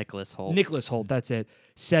 Yeah, Nicholas Holt. Nicholas Holt, that's it.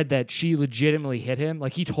 Said that she legitimately hit him.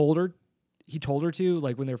 Like he told her to,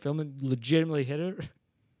 like when they were filming, legitimately hit her.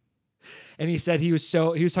 And he said he was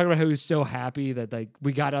talking about how he was so happy that like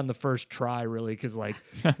we got on the first try really because like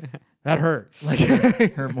that hurt. Like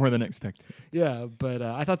Hurt more than expected. yeah, but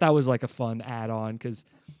I thought that was like a fun add-on because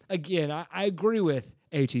again, I agree with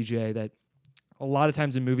ATJ that a lot of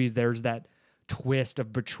times in movies there's that twist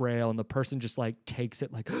of betrayal and the person just like takes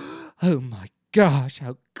it like, oh my gosh,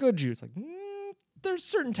 how could you? It's like there's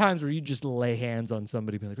certain times where you just lay hands on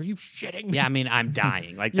somebody and be like, are you shitting me? Yeah, I mean, I'm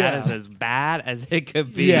dying. Like Yeah. that is as bad as it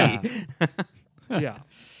could be. Yeah. Yeah.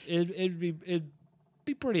 It'd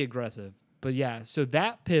be pretty aggressive. But yeah, so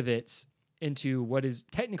that pivots into what is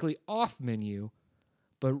technically off menu,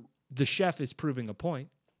 but the chef is proving a point.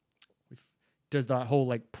 Does that whole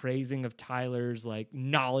like praising of Tyler's like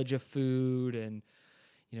knowledge of food and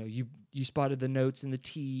you spotted the notes in the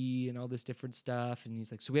tea and all this different stuff, and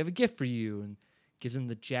he's like, so we have a gift for you, and gives him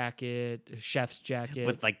the jacket, a chef's jacket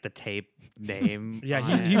With like the tape name. yeah,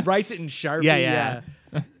 on he it. writes it in Sharpie. Yeah.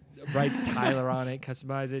 Writes Tyler on it,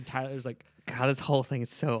 customize it. Tyler's like, God, this whole thing is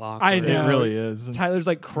so awkward. I know. It really is. It's Tyler's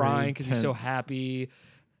like very crying because he's so tense. happy,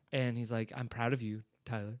 and he's like, I'm proud of you,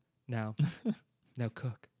 Tyler. Now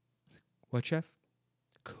cook. What, chef?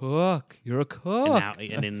 Cook. You're a cook.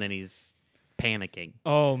 And then he's panicking.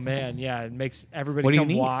 Oh man, yeah, it makes everybody What do you come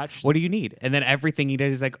need? watch. What do you need? And then everything he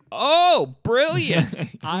does is like, oh, brilliant.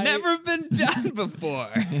 I- Never been done before.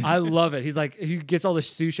 I love it. He's like, he gets all the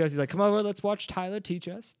sous chefs. He's like, come over, let's watch Tyler teach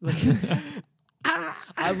us. Like,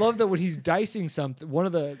 I love that when he's dicing something, one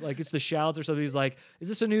of the, like, it's the shallots or something, he's like, is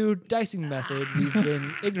this a new dicing method we've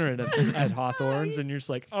been ignorant of at Hawthorne's? And you're just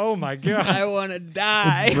like, oh my God. I want to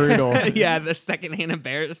die. It's brutal. Yeah, the secondhand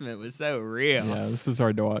embarrassment was so real. Yeah, this is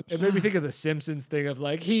hard to watch. It made me think of the Simpsons thing of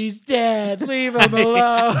like, he's dead, leave him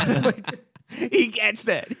alone. Like, He gets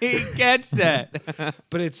it. He gets it.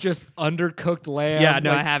 but it's just undercooked lamb. Yeah, no,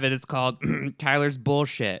 like, I have it. It's called Tyler's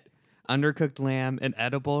Bullshit. Undercooked lamb, an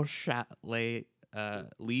edible chalet,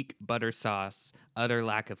 leek butter sauce, utter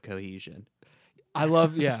lack of cohesion. I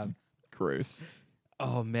love, yeah. Gross.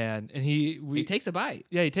 Oh man. And He takes a bite.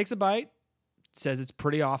 he takes a bite, says it's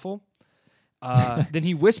pretty awful. Then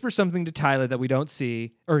he whispers something to Tyler that we don't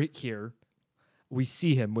see or hear. We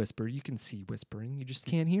see him whisper. You can see whispering. You just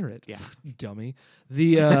can't hear it. Yeah. Dummy.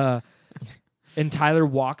 And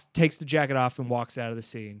Tyler takes the jacket off and walks out of the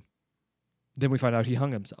scene. Then we find out he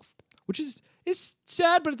hung himself, which is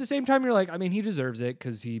sad, but at the same time, you're like, I mean, he deserves it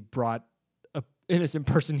because he brought an innocent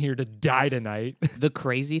person here to die tonight. The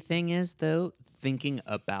crazy thing is, though, thinking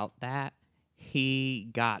about that, he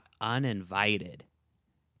got uninvited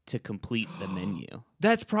to complete the menu.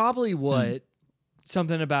 That's probably what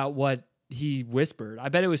something about what he whispered. I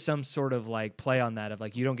bet it was some sort of like play on that of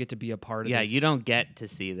like, you don't get to be a part of Yeah, this. you don't get to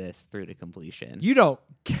see this through to completion. You don't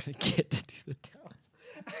get to do the dance.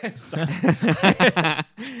 I'm sorry.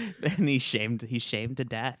 And he's shamed to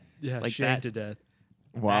death. Yeah, Like shamed that. to death.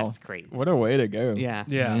 Wow. That's crazy. What a way to go. Yeah.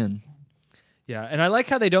 Yeah. Man. Yeah, and I like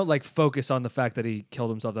how they don't like focus on the fact that he killed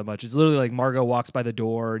himself that much. It's literally like Margot walks by the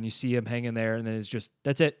door and you see him hanging there, and then it's just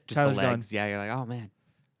that's it. Just Tyler's the gone legs. Yeah, you're like, oh man.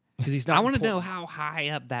 because he's not. I want to know important. how high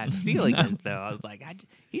up that ceiling is, though. I was like,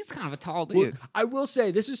 he's kind of a tall dude. Well, I will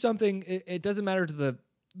say this is something. It doesn't matter to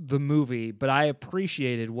the movie, but I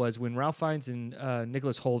appreciated was when Ralph Fiennes and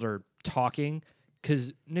Nicholas Hoult are talking,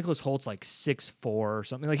 because Nicholas Holt's like 6'4" or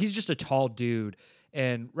something. Like he's just a tall dude,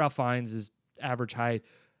 and Ralph Fiennes is average height.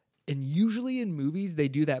 And usually in movies, they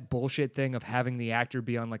do that bullshit thing of having the actor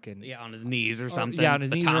be on like on his knees or something. Yeah, on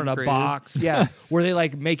his The knees Tom or in a Cruise. box. Yeah, where they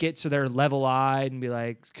like make it so they're level-eyed and be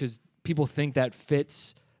like, because people think that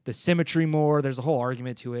fits the symmetry more. There's a whole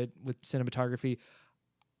argument to it with cinematography.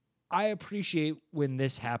 I appreciate when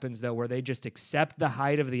this happens though, where they just accept the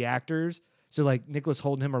height of the actors So like Nicholas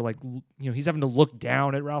Holdham, or like he's having to look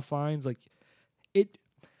down at Ralph Fiennes. Like it.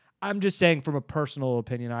 I'm just saying from a personal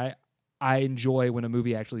opinion, I enjoy when a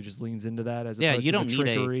movie actually just leans into that as opposed you to don't the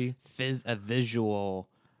need trickery. a visual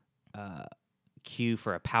cue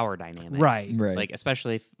for a power dynamic, Right. Like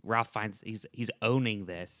especially if Ralph finds he's owning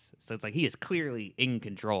this, so it's like he is clearly in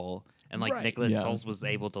control, and like Right. Nicholas Yeah. Hoult was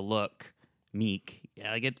able to look meek.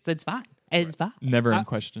 Yeah, like it's fine. It's fine. Never in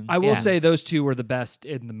question. I will Yeah. say those two were the best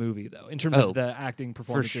in the movie, though, in terms Oh, of the acting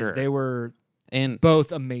performances. sure. They were And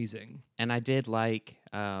both amazing. I did like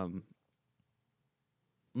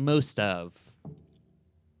most of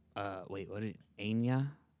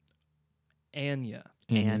Anya? Anya.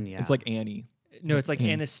 Anya. It's like Annie. No, it's like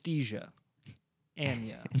Mm. anesthesia.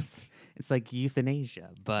 Anya. It's like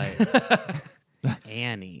euthanasia, but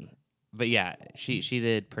Annie. But yeah, she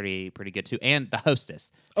did pretty good too. And the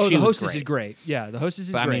hostess. Oh, she the was hostess is great. Yeah, the hostess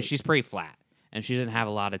is But great. I mean, she's pretty flat, and she didn't have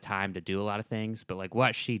a lot of time to do a lot of things. But like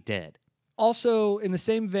what she did, Also, in the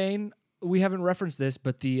same vein, we haven't referenced this,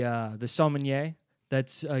 but the sommelier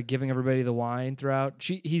that's giving everybody the wine throughout.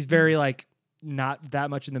 He's very like not that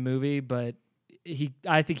much in the movie, but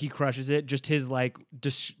I think he crushes it. Just his like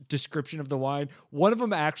description of the wine. One of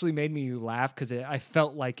them actually made me laugh because I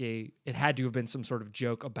felt like it had to have been some sort of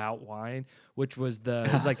joke about wine, which was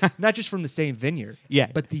it's like not just from the same vineyard, Yeah.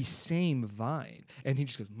 but the same vine. And he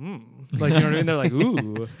just goes, like, you know what I mean? They're like,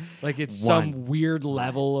 ooh, like it's some weird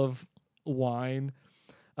level of wine.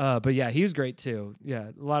 But yeah, he was great too. Yeah,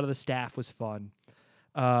 a lot of the staff was fun.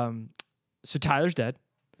 So Tyler's dead.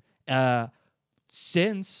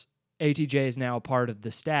 Since ATJ is now a part of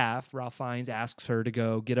the staff, Ralph Fiennes asks her to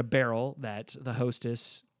go get a barrel that the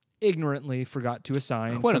hostess ignorantly forgot to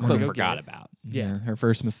assign. quote someone to unquote, go forgot get. about. Yeah. Her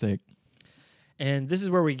first mistake. And this is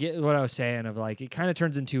where we get what I was saying of like, it kind of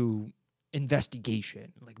turns into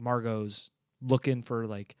investigation. Like Margot's looking for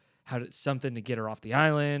like something to get her off the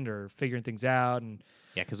island or figuring things out. And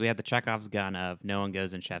Yeah, because we had the Chekhov's gun of no one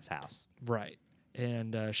goes in Chef's house. right.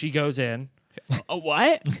 And she goes in. Oh,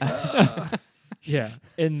 what? Yeah.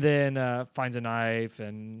 And then finds a knife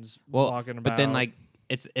and is walking about. But then like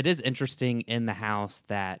it is interesting in the house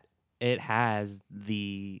that it has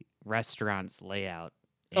the restaurant's layout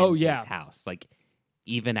in his house. Like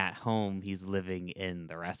even at home, he's living in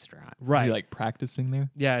the restaurant. right. Is he like practicing there?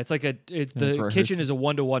 Yeah, it's like the for kitchen her- is a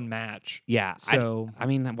 1-to-1 match. Yeah. So I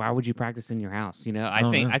mean, why would you practice in your house? You know, I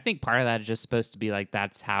don't think know. I think part of that is just supposed to be like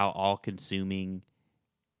that's how all consuming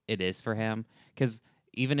it is for him. Because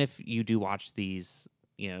even if you do watch these,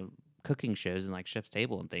 cooking shows and like Chef's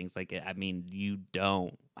Table and things like I mean, you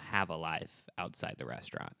don't have a life outside the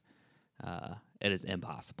restaurant. It is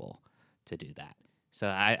impossible to do that. So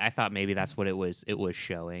I thought maybe that's what it was. It was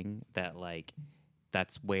showing that like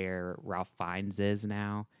that's where Ralph Fiennes is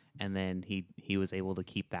now, and then he was able to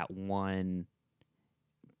keep that one.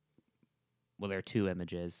 Well, there are two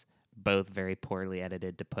images, both very poorly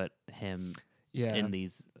edited to put him yeah. in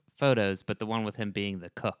these photos, but the one with him being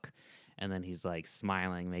the cook, and then he's like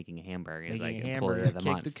smiling, making a hamburger. He's Making like a employee hamburger, of the kick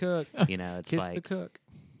month. the cook, It's kiss like the cook.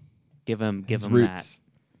 give him His that roots.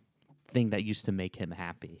 thing that used to make him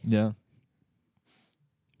happy. Yeah.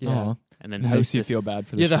 Yeah. Aw. And then It makes you hostess, feel bad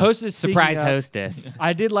for the Yeah, the show. hostess speaking surprise up, hostess.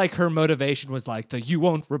 I did like her motivation was like the "you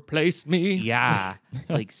won't replace me." Yeah,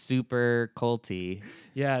 like super culty.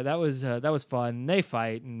 Yeah, that was fun. They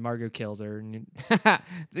fight and Margot kills her. And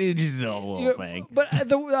Just a little Yeah, thing. But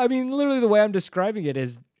I mean, literally the way I'm describing it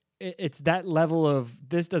is, it's that level of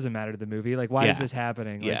this doesn't matter to the movie. Like, why is Yeah. this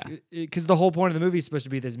happening? Yeah. Because the whole point of the movie is supposed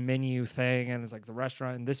to be this menu thing, and it's like the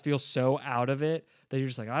restaurant, and this feels so out of it that you're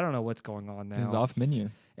just like, I don't know what's going on It's now. off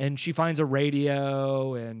menu. And she finds a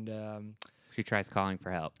radio and. She tries calling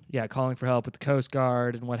for help. Yeah, calling for help with the Coast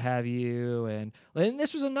Guard and what have you, and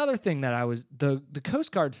this was another thing that I was the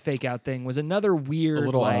Coast Guard fake out thing was another weird, A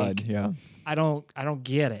little like, odd, yeah. I don't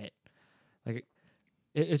get it. Like,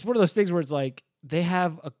 it's one of those things where it's like they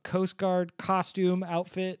have a Coast Guard costume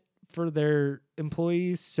outfit for their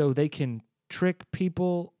employees so they can trick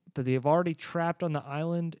people that they've already trapped on the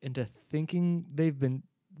island into thinking they've been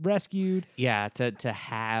rescued. Yeah, to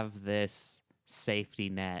have this safety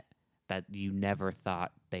net that you never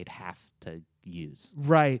thought they'd have to use.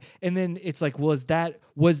 Right. And then it's like, was that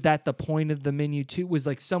the point of the menu too? Was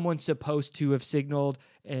like someone supposed to have signaled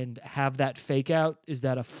and have that fake out? Is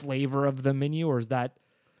that a flavor of the menu, or is that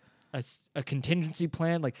a contingency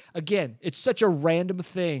plan? Like, again, it's such a random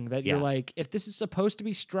thing that you're Yeah. like, if this is supposed to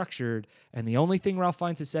be structured and the only thing Ralph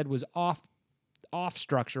Fiennes has said was off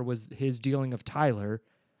structure was his dealing of Tyler,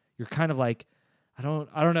 you're kind of like, I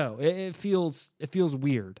don't know. It feels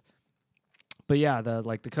weird. But yeah, the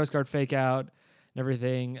Coast Guard fake out and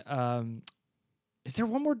everything. Is there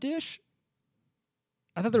one more dish?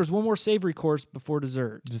 I thought there was one more savory course before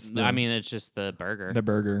dessert. Just I mean, it's just the burger. the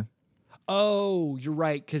burger. Oh, you're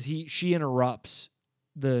right, because she interrupts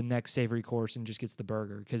the next savory course and just gets the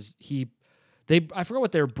burger because I forgot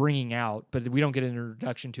what they're bringing out, but we don't get an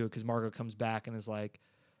introduction to it because Margot comes back and is like,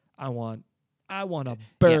 I want a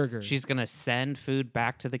burger. Yeah, she's gonna send food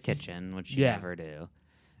back to the kitchen, which she Yeah. never do,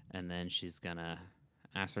 and then she's gonna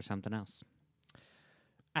ask for something else.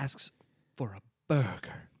 Asks for a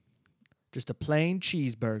burger, just a plain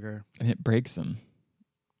cheeseburger, And it breaks him.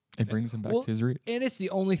 It brings him back Well, to his roots. and it's the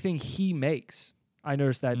only thing he makes. I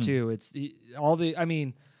noticed that Mm. too. It's I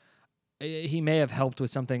mean, he may have helped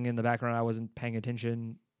with something in the background. I wasn't paying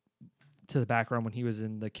attention to the background when he was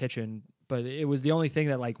in the kitchen, but it was the only thing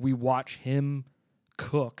that like we watch him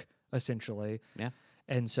cook essentially. Yeah.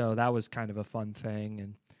 And so that was kind of a fun thing,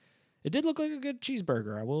 and it did look like a good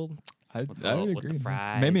cheeseburger. I will. I with would the agree.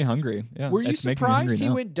 fries. Made me hungry. Yeah. Were you it's making me hungry surprised he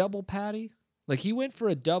now. went double patty? Like he went for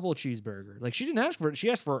a double cheeseburger. Like she didn't ask for it.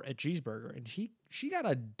 She asked for a cheeseburger, and she got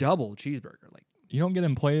a double cheeseburger. Like You don't get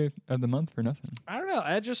him play of the month for nothing. I don't know.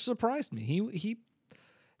 That just surprised me. He,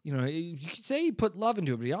 you know, you could say he put love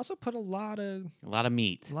into it, but he also put a lot of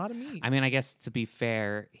meat. meat. I mean, I guess to be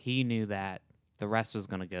fair, he knew that the rest was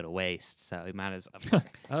gonna go to waste, so he might as well.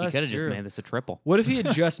 Oh, He that's could have just true. made this a triple. What if he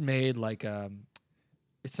had just made like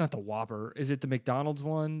it's not the Whopper. Is it the McDonald's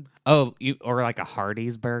one? Oh, or like a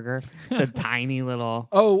Hardee's burger, the tiny little.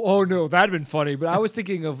 Oh no, that'd been funny. But I was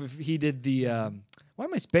thinking of if he did the why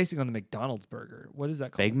am I spacing on the McDonald's burger? What is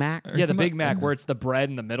that called? Big Mac. Yeah, the Big Mac where it's the bread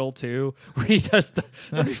in the middle too. Where he does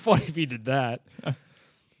that'd be funny if he did that.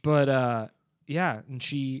 But yeah, and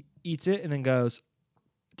she eats it and then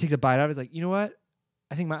takes a bite out of it. It's like, you know what?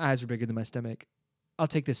 I think my eyes are bigger than my stomach. I'll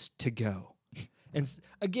take this to go. And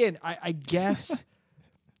again, I guess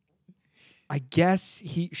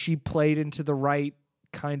she played into the right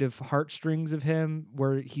kind of heartstrings of him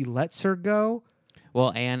where he lets her go.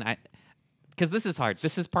 Well, and because this is hard.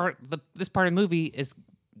 This part of the movie is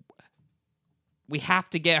we have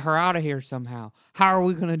to get her out of here somehow. How are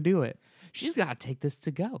we gonna do it? She's got to take this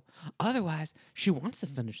to go. Otherwise, she wants to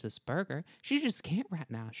finish this burger. She just can't right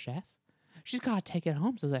now, chef. She's got to take it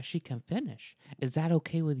home so that she can finish. Is that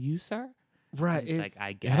okay with you, sir? Right. It's like,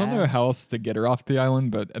 I guess. I don't know how else to get her off the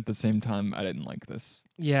island, but at the same time, I didn't like this.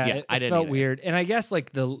 Yeah, Yeah, it I didn't felt either. weird. And I guess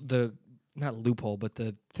like the not loophole, but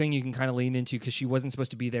the thing you can kind of lean into because she wasn't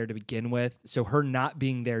supposed to be there to begin with. So her not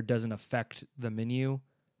being there doesn't affect the menu.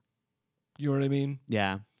 You know what I mean?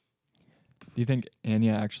 Yeah. Do you think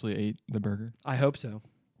Anya actually ate the burger? I hope so.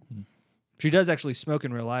 Hmm. She does actually smoke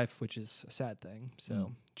in real life, which is a sad thing. So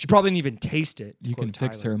Hmm. she probably didn't even taste it. You quote can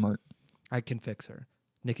fix Tyler. her, Mark. I can fix her.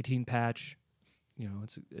 Nicotine patch. You know,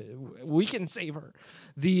 it's we can save her.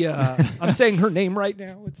 The I'm saying her name right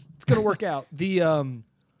now. It's gonna work out. The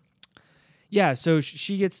yeah. So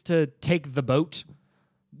she gets to take the boat,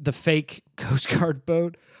 the fake Coast Guard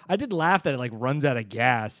boat. I did laugh that it like runs out of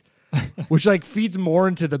gas, which like feeds more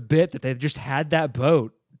into the bit that they just had that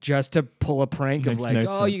boat just to pull a prank of Makes like, no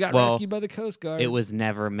oh, you sense. got Well, rescued by the Coast Guard. It was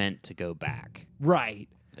never meant to go back. right.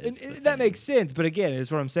 is And the that thing. makes sense, but again,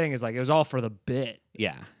 it's what I'm saying is like it was all for the bit.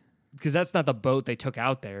 Yeah. Because that's not the boat they took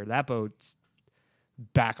out there. That boat's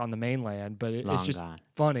back on the mainland, but it's Long just gone.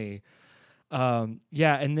 funny.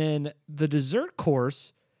 Yeah, and then the dessert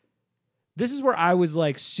course. This is where I was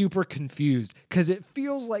like super confused because it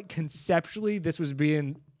feels like conceptually this was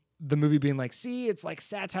the movie being like, see, it's like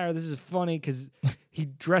satire. This is funny because he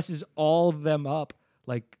dresses all of them up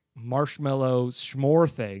like marshmallow s'more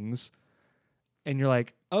things, and you're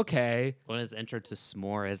like, okay. When his intro to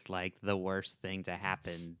s'more is like the worst thing to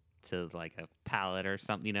happen to like a palate or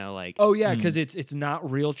something, you know, like Oh yeah, because it's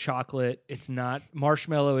not real chocolate. It's not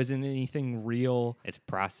marshmallow. Isn't anything real? it's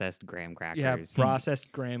processed graham crackers. Yeah,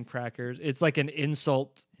 processed graham crackers. It's like an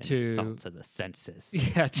insult and to salt to the senses.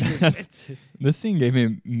 yeah, to the Yes. senses. This scene gave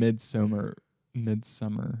me midsummer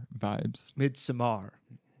vibes. Midsommar.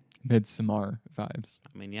 Midsummer vibes.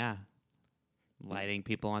 I mean, yeah. Lighting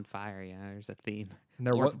people on fire, yeah, there's a theme. And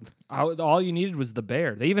there Or- all you needed was the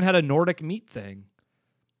bear. They even had a Nordic meat thing.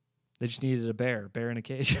 They just needed a bear in a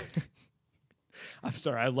cage. I'm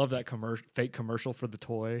sorry, I love that fake commercial for the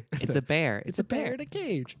toy. It's a bear. It's a bear in a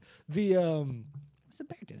cage. The What's a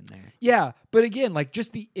bear doing there? Yeah, but again, like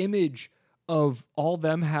just the image of all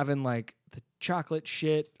them having like the chocolate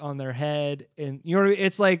shit on their head, and you know what I mean?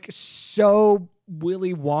 It's like so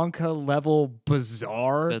Willy Wonka level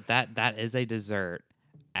bizarre. So that is a dessert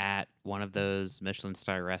at one of those Michelin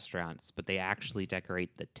star restaurants, but they actually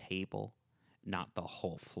decorate the table, not the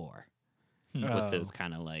whole floor, Oh. with those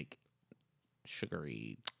kind of like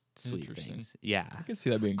sugary sweet Interesting. things. Yeah. I can see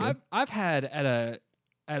that being good. I've had at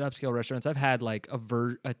at upscale restaurants, I've had like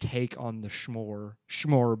a take on the s'more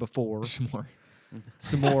before. S'more.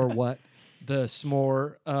 S'more what? The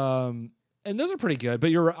s'more. And those are pretty good.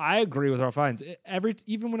 But I agree with Ralph Fiennes.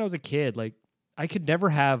 Even when I was a kid, like I could never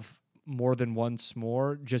have more than one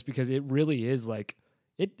s'more just because it really is like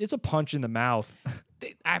it's a punch in the mouth.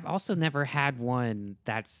 I've also never had one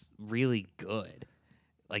that's really good.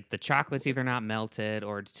 Like the chocolate's either not melted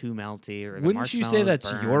or it's too melty or the Wouldn't you say marshmallow's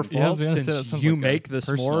that's burned. your Yeah, I was fault gonna say that since sounds you like a make the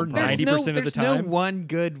personal s'more problem. 90% of the There's time? no one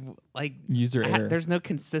good User error. There's no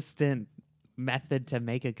consistent method to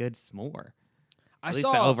make a good s'more. I At least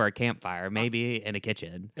saw over a campfire, maybe in a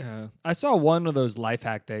kitchen. I saw one of those life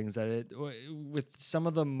hack things that with some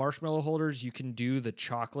of the marshmallow holders, you can do the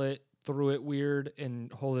chocolate through it weird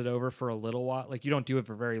and hold it over for a little while. Like you don't do it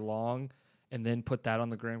for very long, and then put that on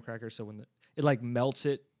the graham cracker. So when it like melts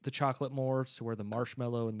the chocolate more, so where the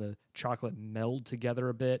marshmallow and the chocolate meld together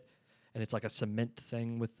a bit, and it's like a cement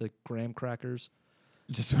thing with the graham crackers.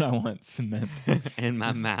 Just what I want, cement. In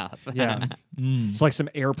my mouth. Yeah, it's like some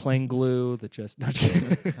airplane glue that just not just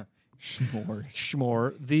kidding. S'more.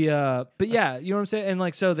 S'more. But yeah, you know what I'm saying? And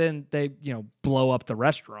like, so then they, blow up the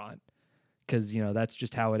restaurant because, that's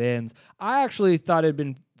just how it ends. I actually thought it'd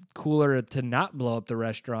been cooler to not blow up the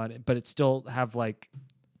restaurant, but it still have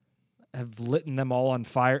lit them all on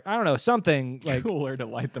fire. I don't know, something like, Cooler to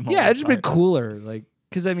light them all yeah, on it's just been fire. cooler. Like,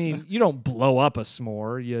 cause I mean, you don't blow up a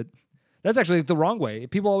s'more. That's actually the wrong way.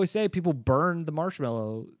 People always say people burn the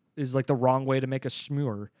marshmallow is like the wrong way to make a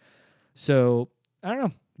s'more. So I don't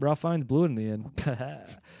know. Ralph Fiennes blew it in the end.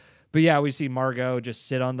 But yeah, we see Margot just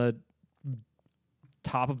sit on the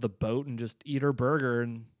top of the boat and just eat her burger,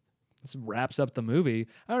 and this wraps up the movie.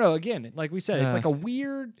 I don't know. Again, like we said, it's like a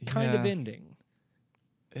weird kind of Yeah. ending.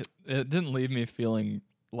 It didn't leave me feeling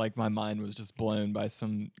like my mind was just blown by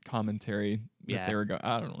some commentary that Yeah. they were going.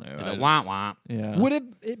 I don't know. It's I a womp just- womp. Yeah. Would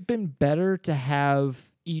it been better to have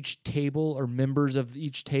each table or members of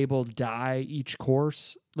each table die each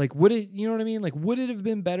course? Like, would it, you know what I mean? Like, would it have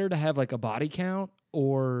been better to have like a body count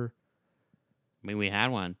or, I mean, we had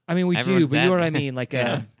one. I mean, we Everyone's do, but you know dead. what I mean? Like,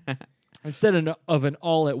 instead of an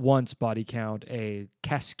all at once body count, a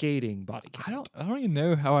cascading body count. I don't even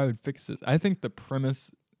know how I would fix this. I think the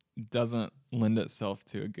premise doesn't lend itself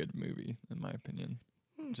to a good movie, in my opinion.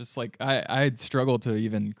 Just like I'd struggle to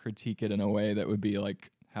even critique it in a way that would be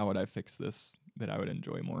like, how would I fix this that I would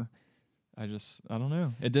enjoy more? I don't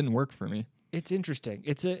know. It didn't work for me. It's interesting.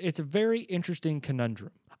 It's a very interesting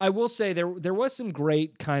conundrum. I will say there was some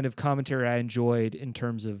great kind of commentary I enjoyed in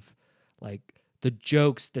terms of like the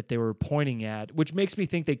jokes that they were pointing at, which makes me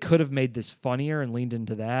think they could have made this funnier and leaned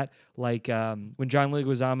into that. Like when John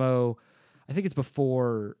Leguizamo, I think it's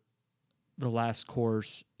before the last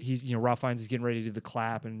course, he's Ralph Fiennes is getting ready to do the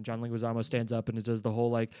clap, and John Leguizamo stands up and it does the whole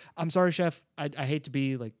like, "I'm sorry, chef, I hate to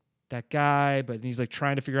be like that guy," but he's like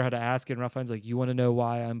trying to figure out how to ask it. And Ralph Fiennes is like, "You want to know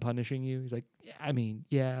why I'm punishing you?" He's like, "Yeah, I mean,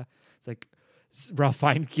 yeah." It's like Ralph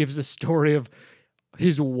Fiennes gives a story of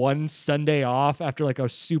his one Sunday off after like a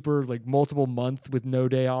super like multiple month with no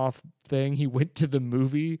day off thing. He went to the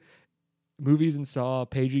movies and saw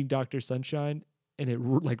Paging Dr. Sunshine, and it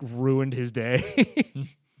like ruined his day.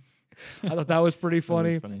 I thought that was pretty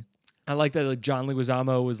funny. That was funny. I like that like John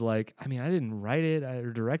Leguizamo was like, I mean, I didn't write it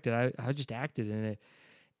or direct it. I just acted in it.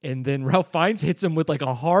 And then Ralph Fiennes hits him with like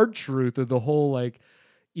a hard truth of the whole like,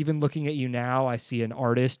 even looking at you now, I see an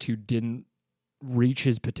artist who didn't reach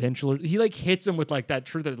his potential. He like hits him with like that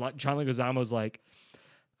truth that like, John Leguizamo's like,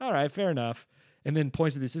 all right, fair enough. And then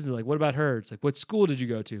points to the assistant like, what about her? It's like, what school did you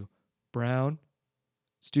go to? Brown?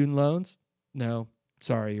 Student loans? No.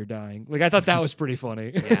 Sorry, you're dying. Like, I thought that was pretty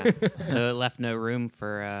funny. Yeah. So it left no room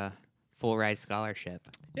for a full ride scholarship.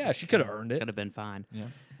 Yeah, she could have earned it. Could have been fine. Yeah.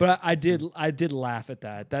 But I did laugh at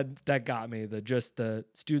that. That got me. Just the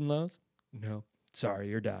student loans? No. Sorry,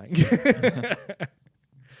 you're dying.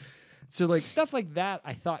 So like stuff like that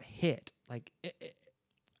I thought hit. Like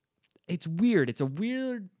it's weird. It's a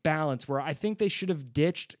weird balance where I think they should have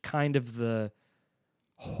ditched kind of the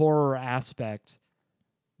horror aspect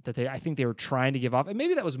that I think they were trying to give off. And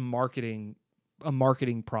maybe that was a marketing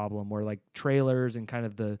problem where like trailers and kind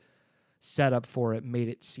of the setup for it made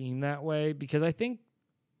it seem that way, because I think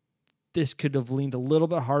this could have leaned a little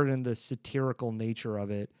bit harder in the satirical nature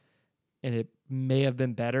of it, and it may have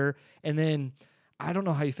been better. And then I don't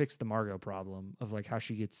know how you fix the Margot problem of like how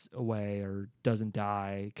she gets away or doesn't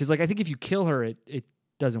die, because like I think if you kill her, it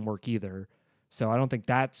doesn't work either. So I don't think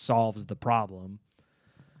that solves the problem.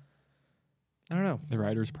 I don't know. The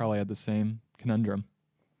writers probably had the same conundrum.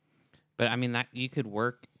 But I mean, that you could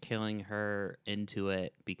work killing her into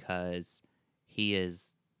it because he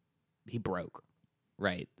broke,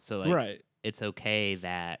 right? So like, Right. it's okay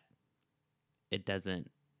that it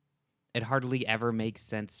doesn't. It hardly ever makes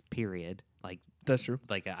sense. Period. That's true.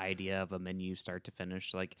 Like an idea of a menu start to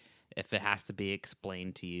finish. Like if it has to be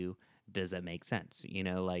explained to you, does it make sense?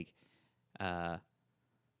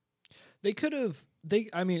 They could have.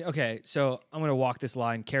 I mean, okay. So I'm going to walk this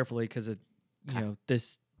line carefully because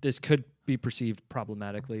this could be perceived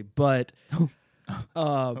problematically, but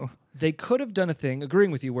they could have done a thing. Agreeing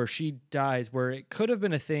with you, where she dies, where it could have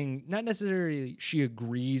been a thing. Not necessarily she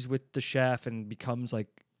agrees with the chef and becomes like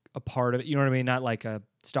a part of it. You know what I mean? Not like a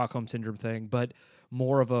Stockholm syndrome thing, but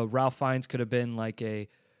more of a Ralph Fiennes could have been like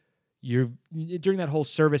during that whole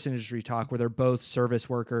service industry talk where they're both service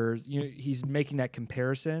workers. He's making that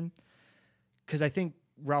comparison. Because I think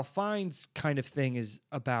Ralph Fiennes' kind of thing is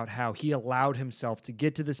about how he allowed himself to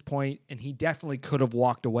get to this point, and he definitely could have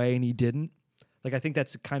walked away, and he didn't. Like, I think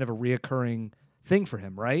that's kind of a reoccurring thing for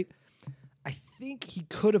him, right? I think he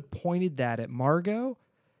could have pointed that at Margot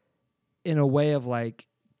in a way of like,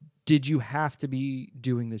 did you have to be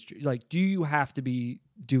doing this? Like, do you have to be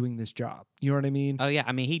doing this job? You know what I mean? Oh yeah,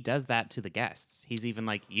 I mean he does that to the guests. He's even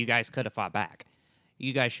like, you guys could have fought back.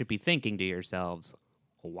 You guys should be thinking to yourselves,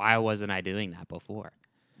 why wasn't I doing that before?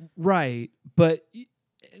 Right. But,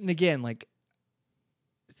 and again, like,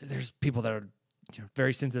 there's people that are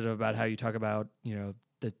very sensitive about how you talk about,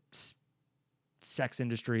 the sex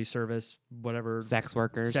industry, service, whatever. Sex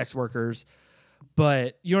workers.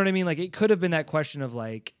 But, you know what I mean? Like, it could have been that question of,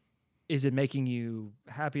 like, is it making you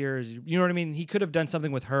happier? You know what I mean? He could have done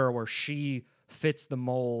something with her where she fits the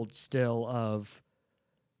mold still of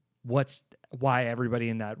why everybody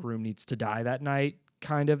in that room needs to die that night.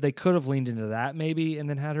 Kind of. They could have leaned into that maybe and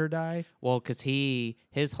then had her die. Well, because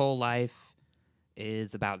his whole life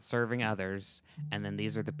is about serving others, and then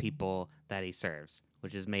these are the people that he serves,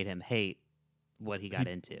 which has made him hate what he got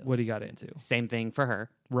into. What he got into. Same thing for her,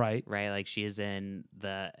 Right. like she is in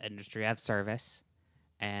the industry of service,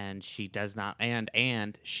 and she does not, and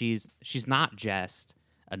she's not just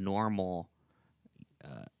a normal,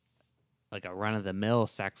 like a run of the mill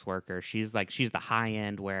sex worker. She's the high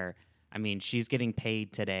end where. I mean, she's getting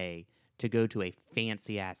paid today to go to a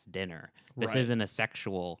fancy-ass dinner. This Right. isn't a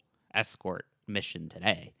sexual escort mission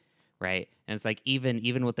today, right? And it's like,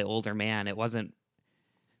 even with the older man, it wasn't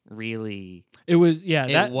really... It was, yeah,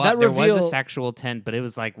 that there reveal... was a sexual tent, but it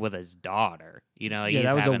was like with his daughter. Like yeah,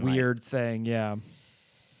 that was a having, weird thing, yeah.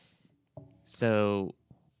 So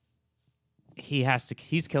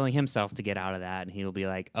he's killing himself to get out of that, and he'll be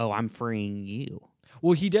like, oh, I'm freeing you.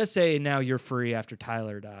 Well, he does say, now you're free after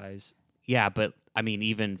Tyler dies. Yeah, but I mean,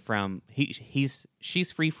 even from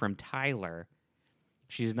she's free from Tyler.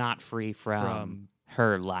 She's not free from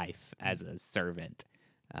her life as a servant.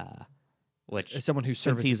 Which As someone who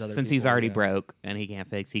services other since people, he's already yeah. broke and he can't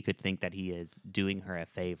fix, he could think that he is doing her a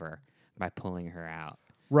favor by pulling her out.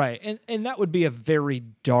 Right, and that would be a very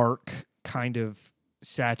dark kind of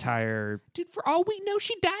satire. Dude, for all we know,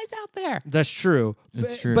 she dies out there. That's true.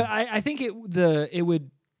 It's true. But I think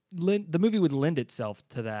the movie would lend itself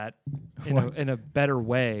to that in a better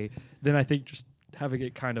way than I think just having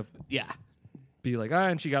it kind of be like,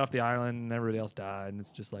 and she got off the island and everybody else died, and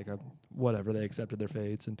it's just like a whatever, they accepted their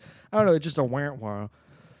fates, and I don't know, it's just a wah.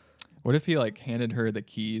 What if he like handed her the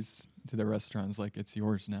keys to the restaurants, like it's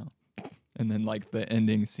yours now? And then like the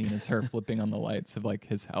ending scene is her flipping on the lights of like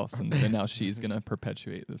his house, and so now she's gonna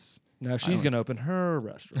perpetuate this. Now she's gonna open her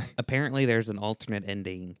restaurant. Apparently, there's an alternate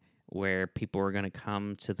ending where people are going to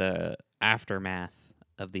come to the aftermath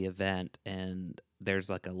of the event, and there's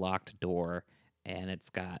like a locked door, and it's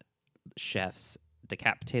got chef's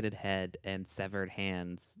decapitated head and severed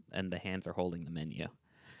hands, and the hands are holding the menu.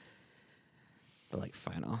 The like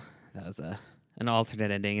final. That was an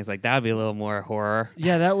alternate ending. It's like that would be a little more horror.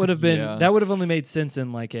 Yeah, that would have been Yeah. that would have only made sense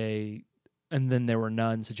in like a and then there were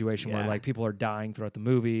none situation where Yeah. like people are dying throughout the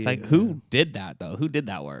movie. It's like, and, who did that though? Who did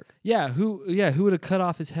that work? who would have cut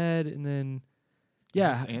off his head and then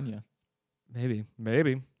It's Anya.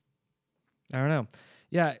 maybe. I don't know.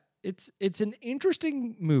 Yeah, it's an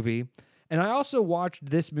interesting movie. And I also watched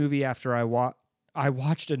this movie after I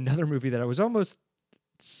watched another movie that I was almost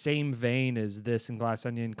same vein as this in Glass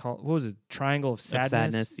Onion called, what was it? Triangle of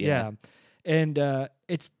Sadness. Yeah. And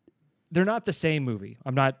they're not the same movie.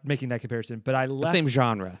 I'm not making that comparison, but I The left same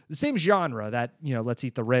genre. the same genre, that, let's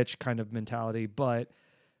eat the rich kind of mentality, but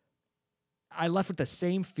I left with the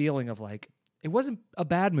same feeling of like, it wasn't a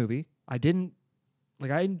bad movie. I didn't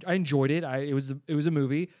like, I enjoyed it. It was a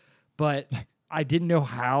movie, but I didn't know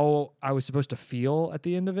how I was supposed to feel at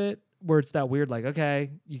the end of it, where it's that weird, like,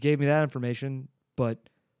 okay, you gave me that information, but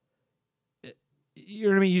you know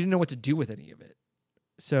what I mean? You didn't know what to do with any of it.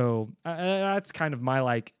 So that's kind of my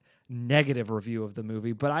like negative review of the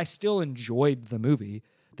movie, but I still enjoyed the movie.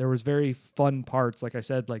 There was very fun parts. Like I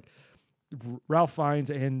said, like Ralph Fiennes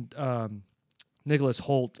and Nicholas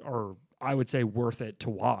Hoult are, I would say, worth it to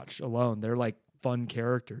watch alone. They're like fun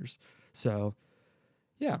characters. So,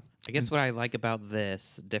 yeah. I guess what I like about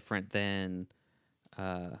this, different than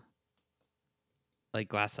like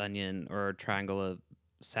Glass Onion or Triangle of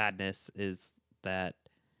Sadness, is that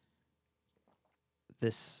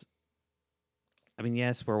this, I mean,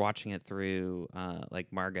 yes, we're watching it through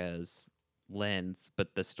like Margot's lens,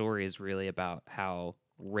 but the story is really about how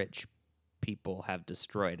rich people have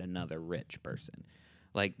destroyed another rich person.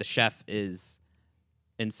 Like the chef is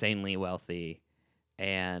insanely wealthy,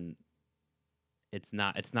 and it's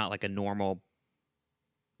not like a normal,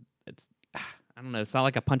 it's, I don't know, it's not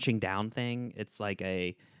like a punching down thing. It's like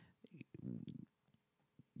a,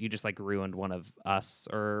 you just like ruined one of us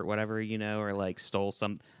or whatever, you know, or like stole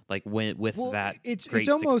some, like with that great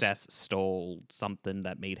almost, success, stole something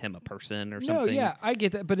that made him a person or no, something. yeah, I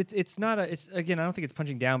get that, but it's not a, it's, again, I don't think it's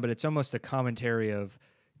punching down, but it's almost a commentary of,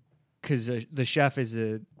 because the chef is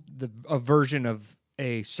a version of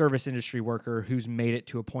a service industry worker who's made it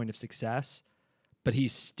to a point of success, but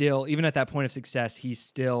he's still, even at that point of success, he's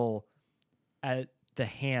still at the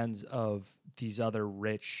hands of these other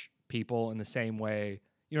rich people in the same way.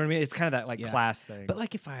 You know what I mean? It's kind of that like class thing. But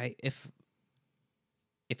like if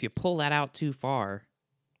you pull that out too far,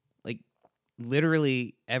 like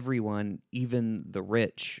literally everyone, even the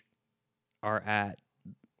rich, are at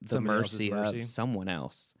the mercy of someone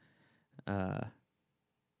else. I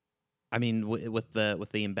mean, with the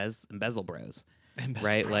Embezzle Bros,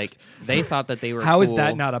 right? Bros. Like they thought that they were. How cool. is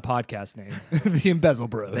that not a podcast name? The Embezzle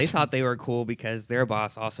Bros. They thought they were cool because their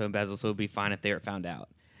boss also embezzled, so it would be fine if they were found out.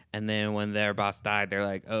 And then when their boss died, they're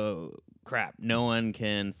like, "Oh crap! No one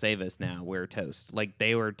can save us now. We're toast." Like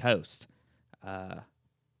they were toast.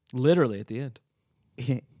 Literally at the end.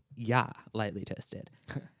 Yeah, lightly toasted.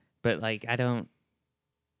 But like, I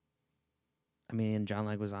mean, John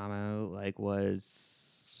Leguizamo like was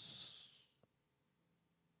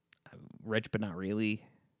rich, but not really.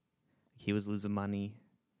 He was losing money,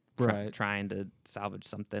 right? Trying to salvage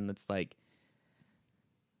something. It's like,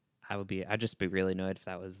 I'd just be really annoyed if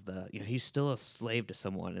that was he's still a slave to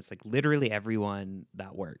someone. It's like literally everyone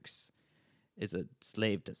that works is a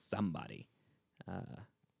slave to somebody,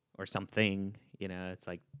 or something. You know, it's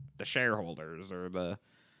like the shareholders or the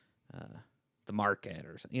market,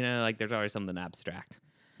 or like there's always something abstract.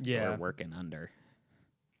 Yeah, we're working under.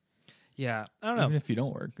 Yeah, I don't know. Even if you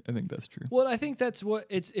don't work, I think that's true. Well, I think that's what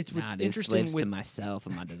it's what's interesting with to myself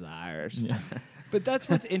and my desires. Yeah. But that's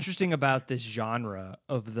what's interesting about this genre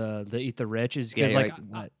of the Eat the Rich is because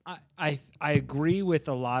I agree with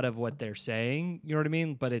a lot of what they're saying. You know what I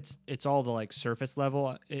mean? But it's all the like surface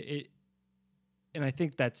level. And I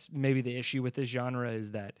think that's maybe the issue with this genre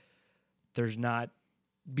is that there's not,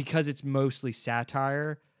 because it's mostly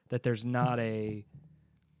satire, that there's not a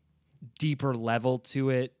deeper level to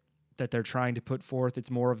it that they're trying to put forth.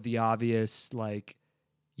 It's more of the obvious, like,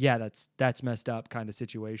 yeah, that's messed up kind of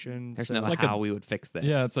situation. There's so no it's like how we would fix this.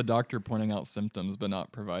 Yeah, it's a doctor pointing out symptoms but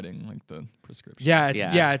not providing like the prescription.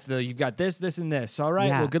 It's the you've got this, and this. All right,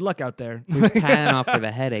 well, good luck out there. We're Tylenol for the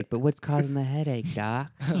headache, but what's causing the headache,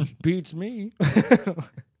 doc? Beats me.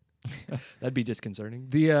 That'd be disconcerting.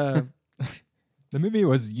 The movie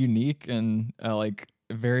was unique and like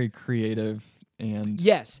very creative, and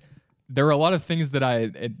yes, there were a lot of things that I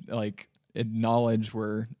acknowledge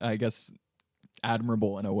were, I guess,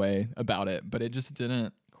 admirable in a way about it, but it just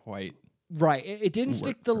didn't quite. Right. It didn't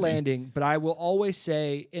stick the landing, but I will always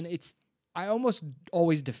say, and I almost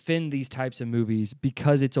always defend these types of movies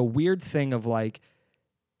because it's a weird thing of like,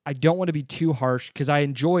 I don't want to be too harsh because I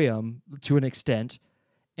enjoy them to an extent.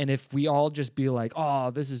 And if we all just be like, oh,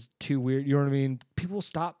 this is too weird, you know what I mean? People will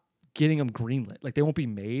stop getting them greenlit. Like they won't be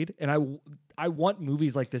made. And I want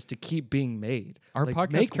movies like this to keep being made. Our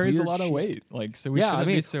podcast carries a lot of weight. Like, so we shouldn't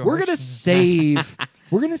be so we're harsh. Gonna save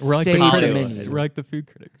we're gonna we're like save the the critics. minions. We're like the food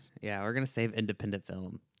critics. Yeah, we're gonna save independent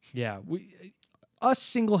film. Yeah, us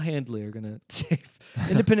single-handedly are gonna save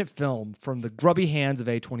independent film from the grubby hands of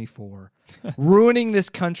A24, ruining this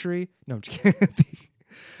country. No, I'm just kidding.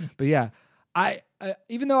 But yeah, I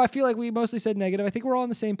even though I feel like we mostly said negative, I think we're all on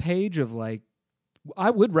the same page of like,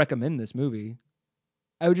 I would recommend this movie.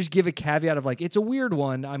 I would just give a caveat of like, it's a weird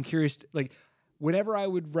one. I'm curious, like, whenever I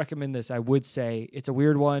would recommend this, I would say it's a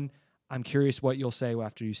weird one. I'm curious what you'll say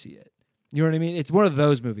after you see it. You know what I mean? It's one of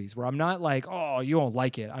those movies where I'm not like, oh, you won't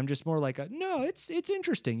like it. I'm just more like, no, it's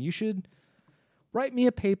interesting. You should write me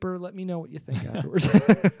a paper. Let me know what you think afterwards.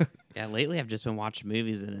 Yeah, lately I've just been watching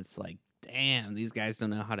movies and it's like, damn, these guys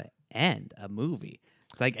don't know how to end a movie.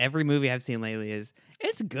 It's like every movie I've seen lately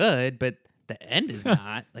it's good, but the end is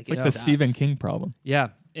not. Like, It's like it the sucks. Stephen King problem. Yeah,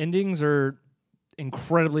 endings are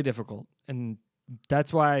incredibly difficult, and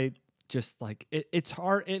that's why just like it's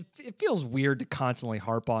hard. It feels weird to constantly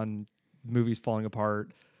harp on movies falling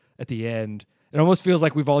apart at the end. It almost feels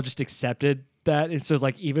like we've all just accepted that. And so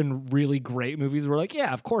like even really great movies, we're like,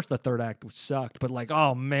 yeah, of course the third act sucked, but like,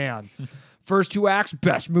 oh man, first 2 acts,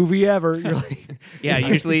 best movie ever. You're like, Yeah,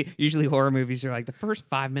 usually horror movies are like the first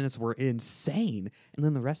 5 minutes were insane, and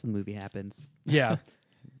then the rest of the movie happens. yeah,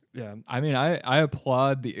 yeah. I mean, I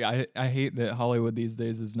applaud I hate that Hollywood these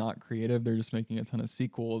days is not creative. They're just making a ton of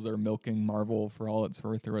sequels or milking Marvel for all it's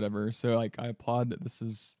worth or whatever. So like I applaud that this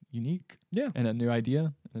is unique. Yeah. And a new idea,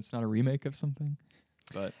 and it's not a remake of something.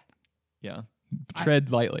 But yeah,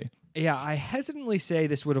 tread lightly. Yeah, I hesitantly say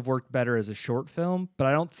this would have worked better as a short film, but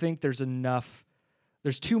I don't think there's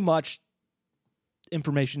too much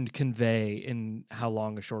information to convey in how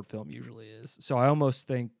long a short film usually is. So I almost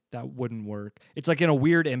think that wouldn't work. It's like in a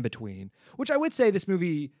weird in-between, which I would say this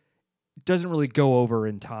movie doesn't really go over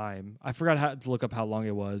in time. I forgot how to look up how long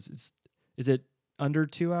it was. Is it under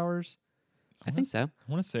 2 hours? I think so. I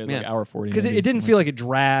want to say it's Yeah. like hour 40. Because maybe, it didn't something feel like it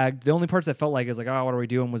dragged. The only parts that felt like is like, oh, what are we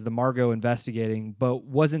doing? Was the Margot investigating, but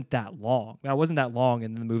wasn't that long. That wasn't that long,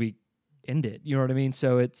 and then the movie ended. You know what I mean?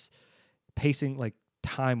 So it's pacing, like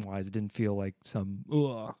time wise, it didn't feel like some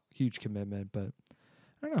huge commitment. But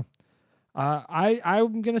I don't know.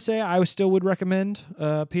 I'm gonna say I still would recommend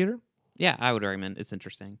Peter. Yeah, I would recommend. It's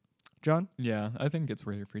interesting. John. Yeah, I think it's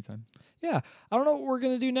worth your free time. Yeah, I don't know what we're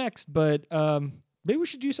gonna do next, but maybe we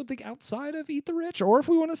should do something outside of Eat the Rich, or if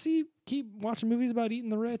we want to keep watching movies about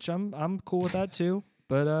eating the rich, I'm cool with that too.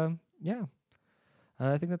 But yeah,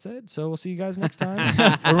 I think that's it. So we'll see you guys next time.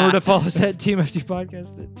 Remember to follow us at Team FD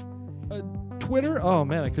Podcast at Twitter. Oh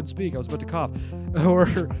man, I couldn't speak. I was about to cough. Or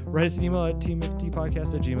write us an email at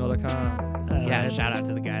teamfdpodcast@gmail.com. Yeah, shout out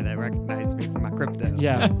to the guy that recognized me for my crypto.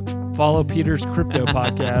 Yeah, follow Peter's Crypto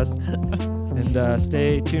Podcast and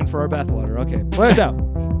stay tuned for our bathwater. Okay, play us out.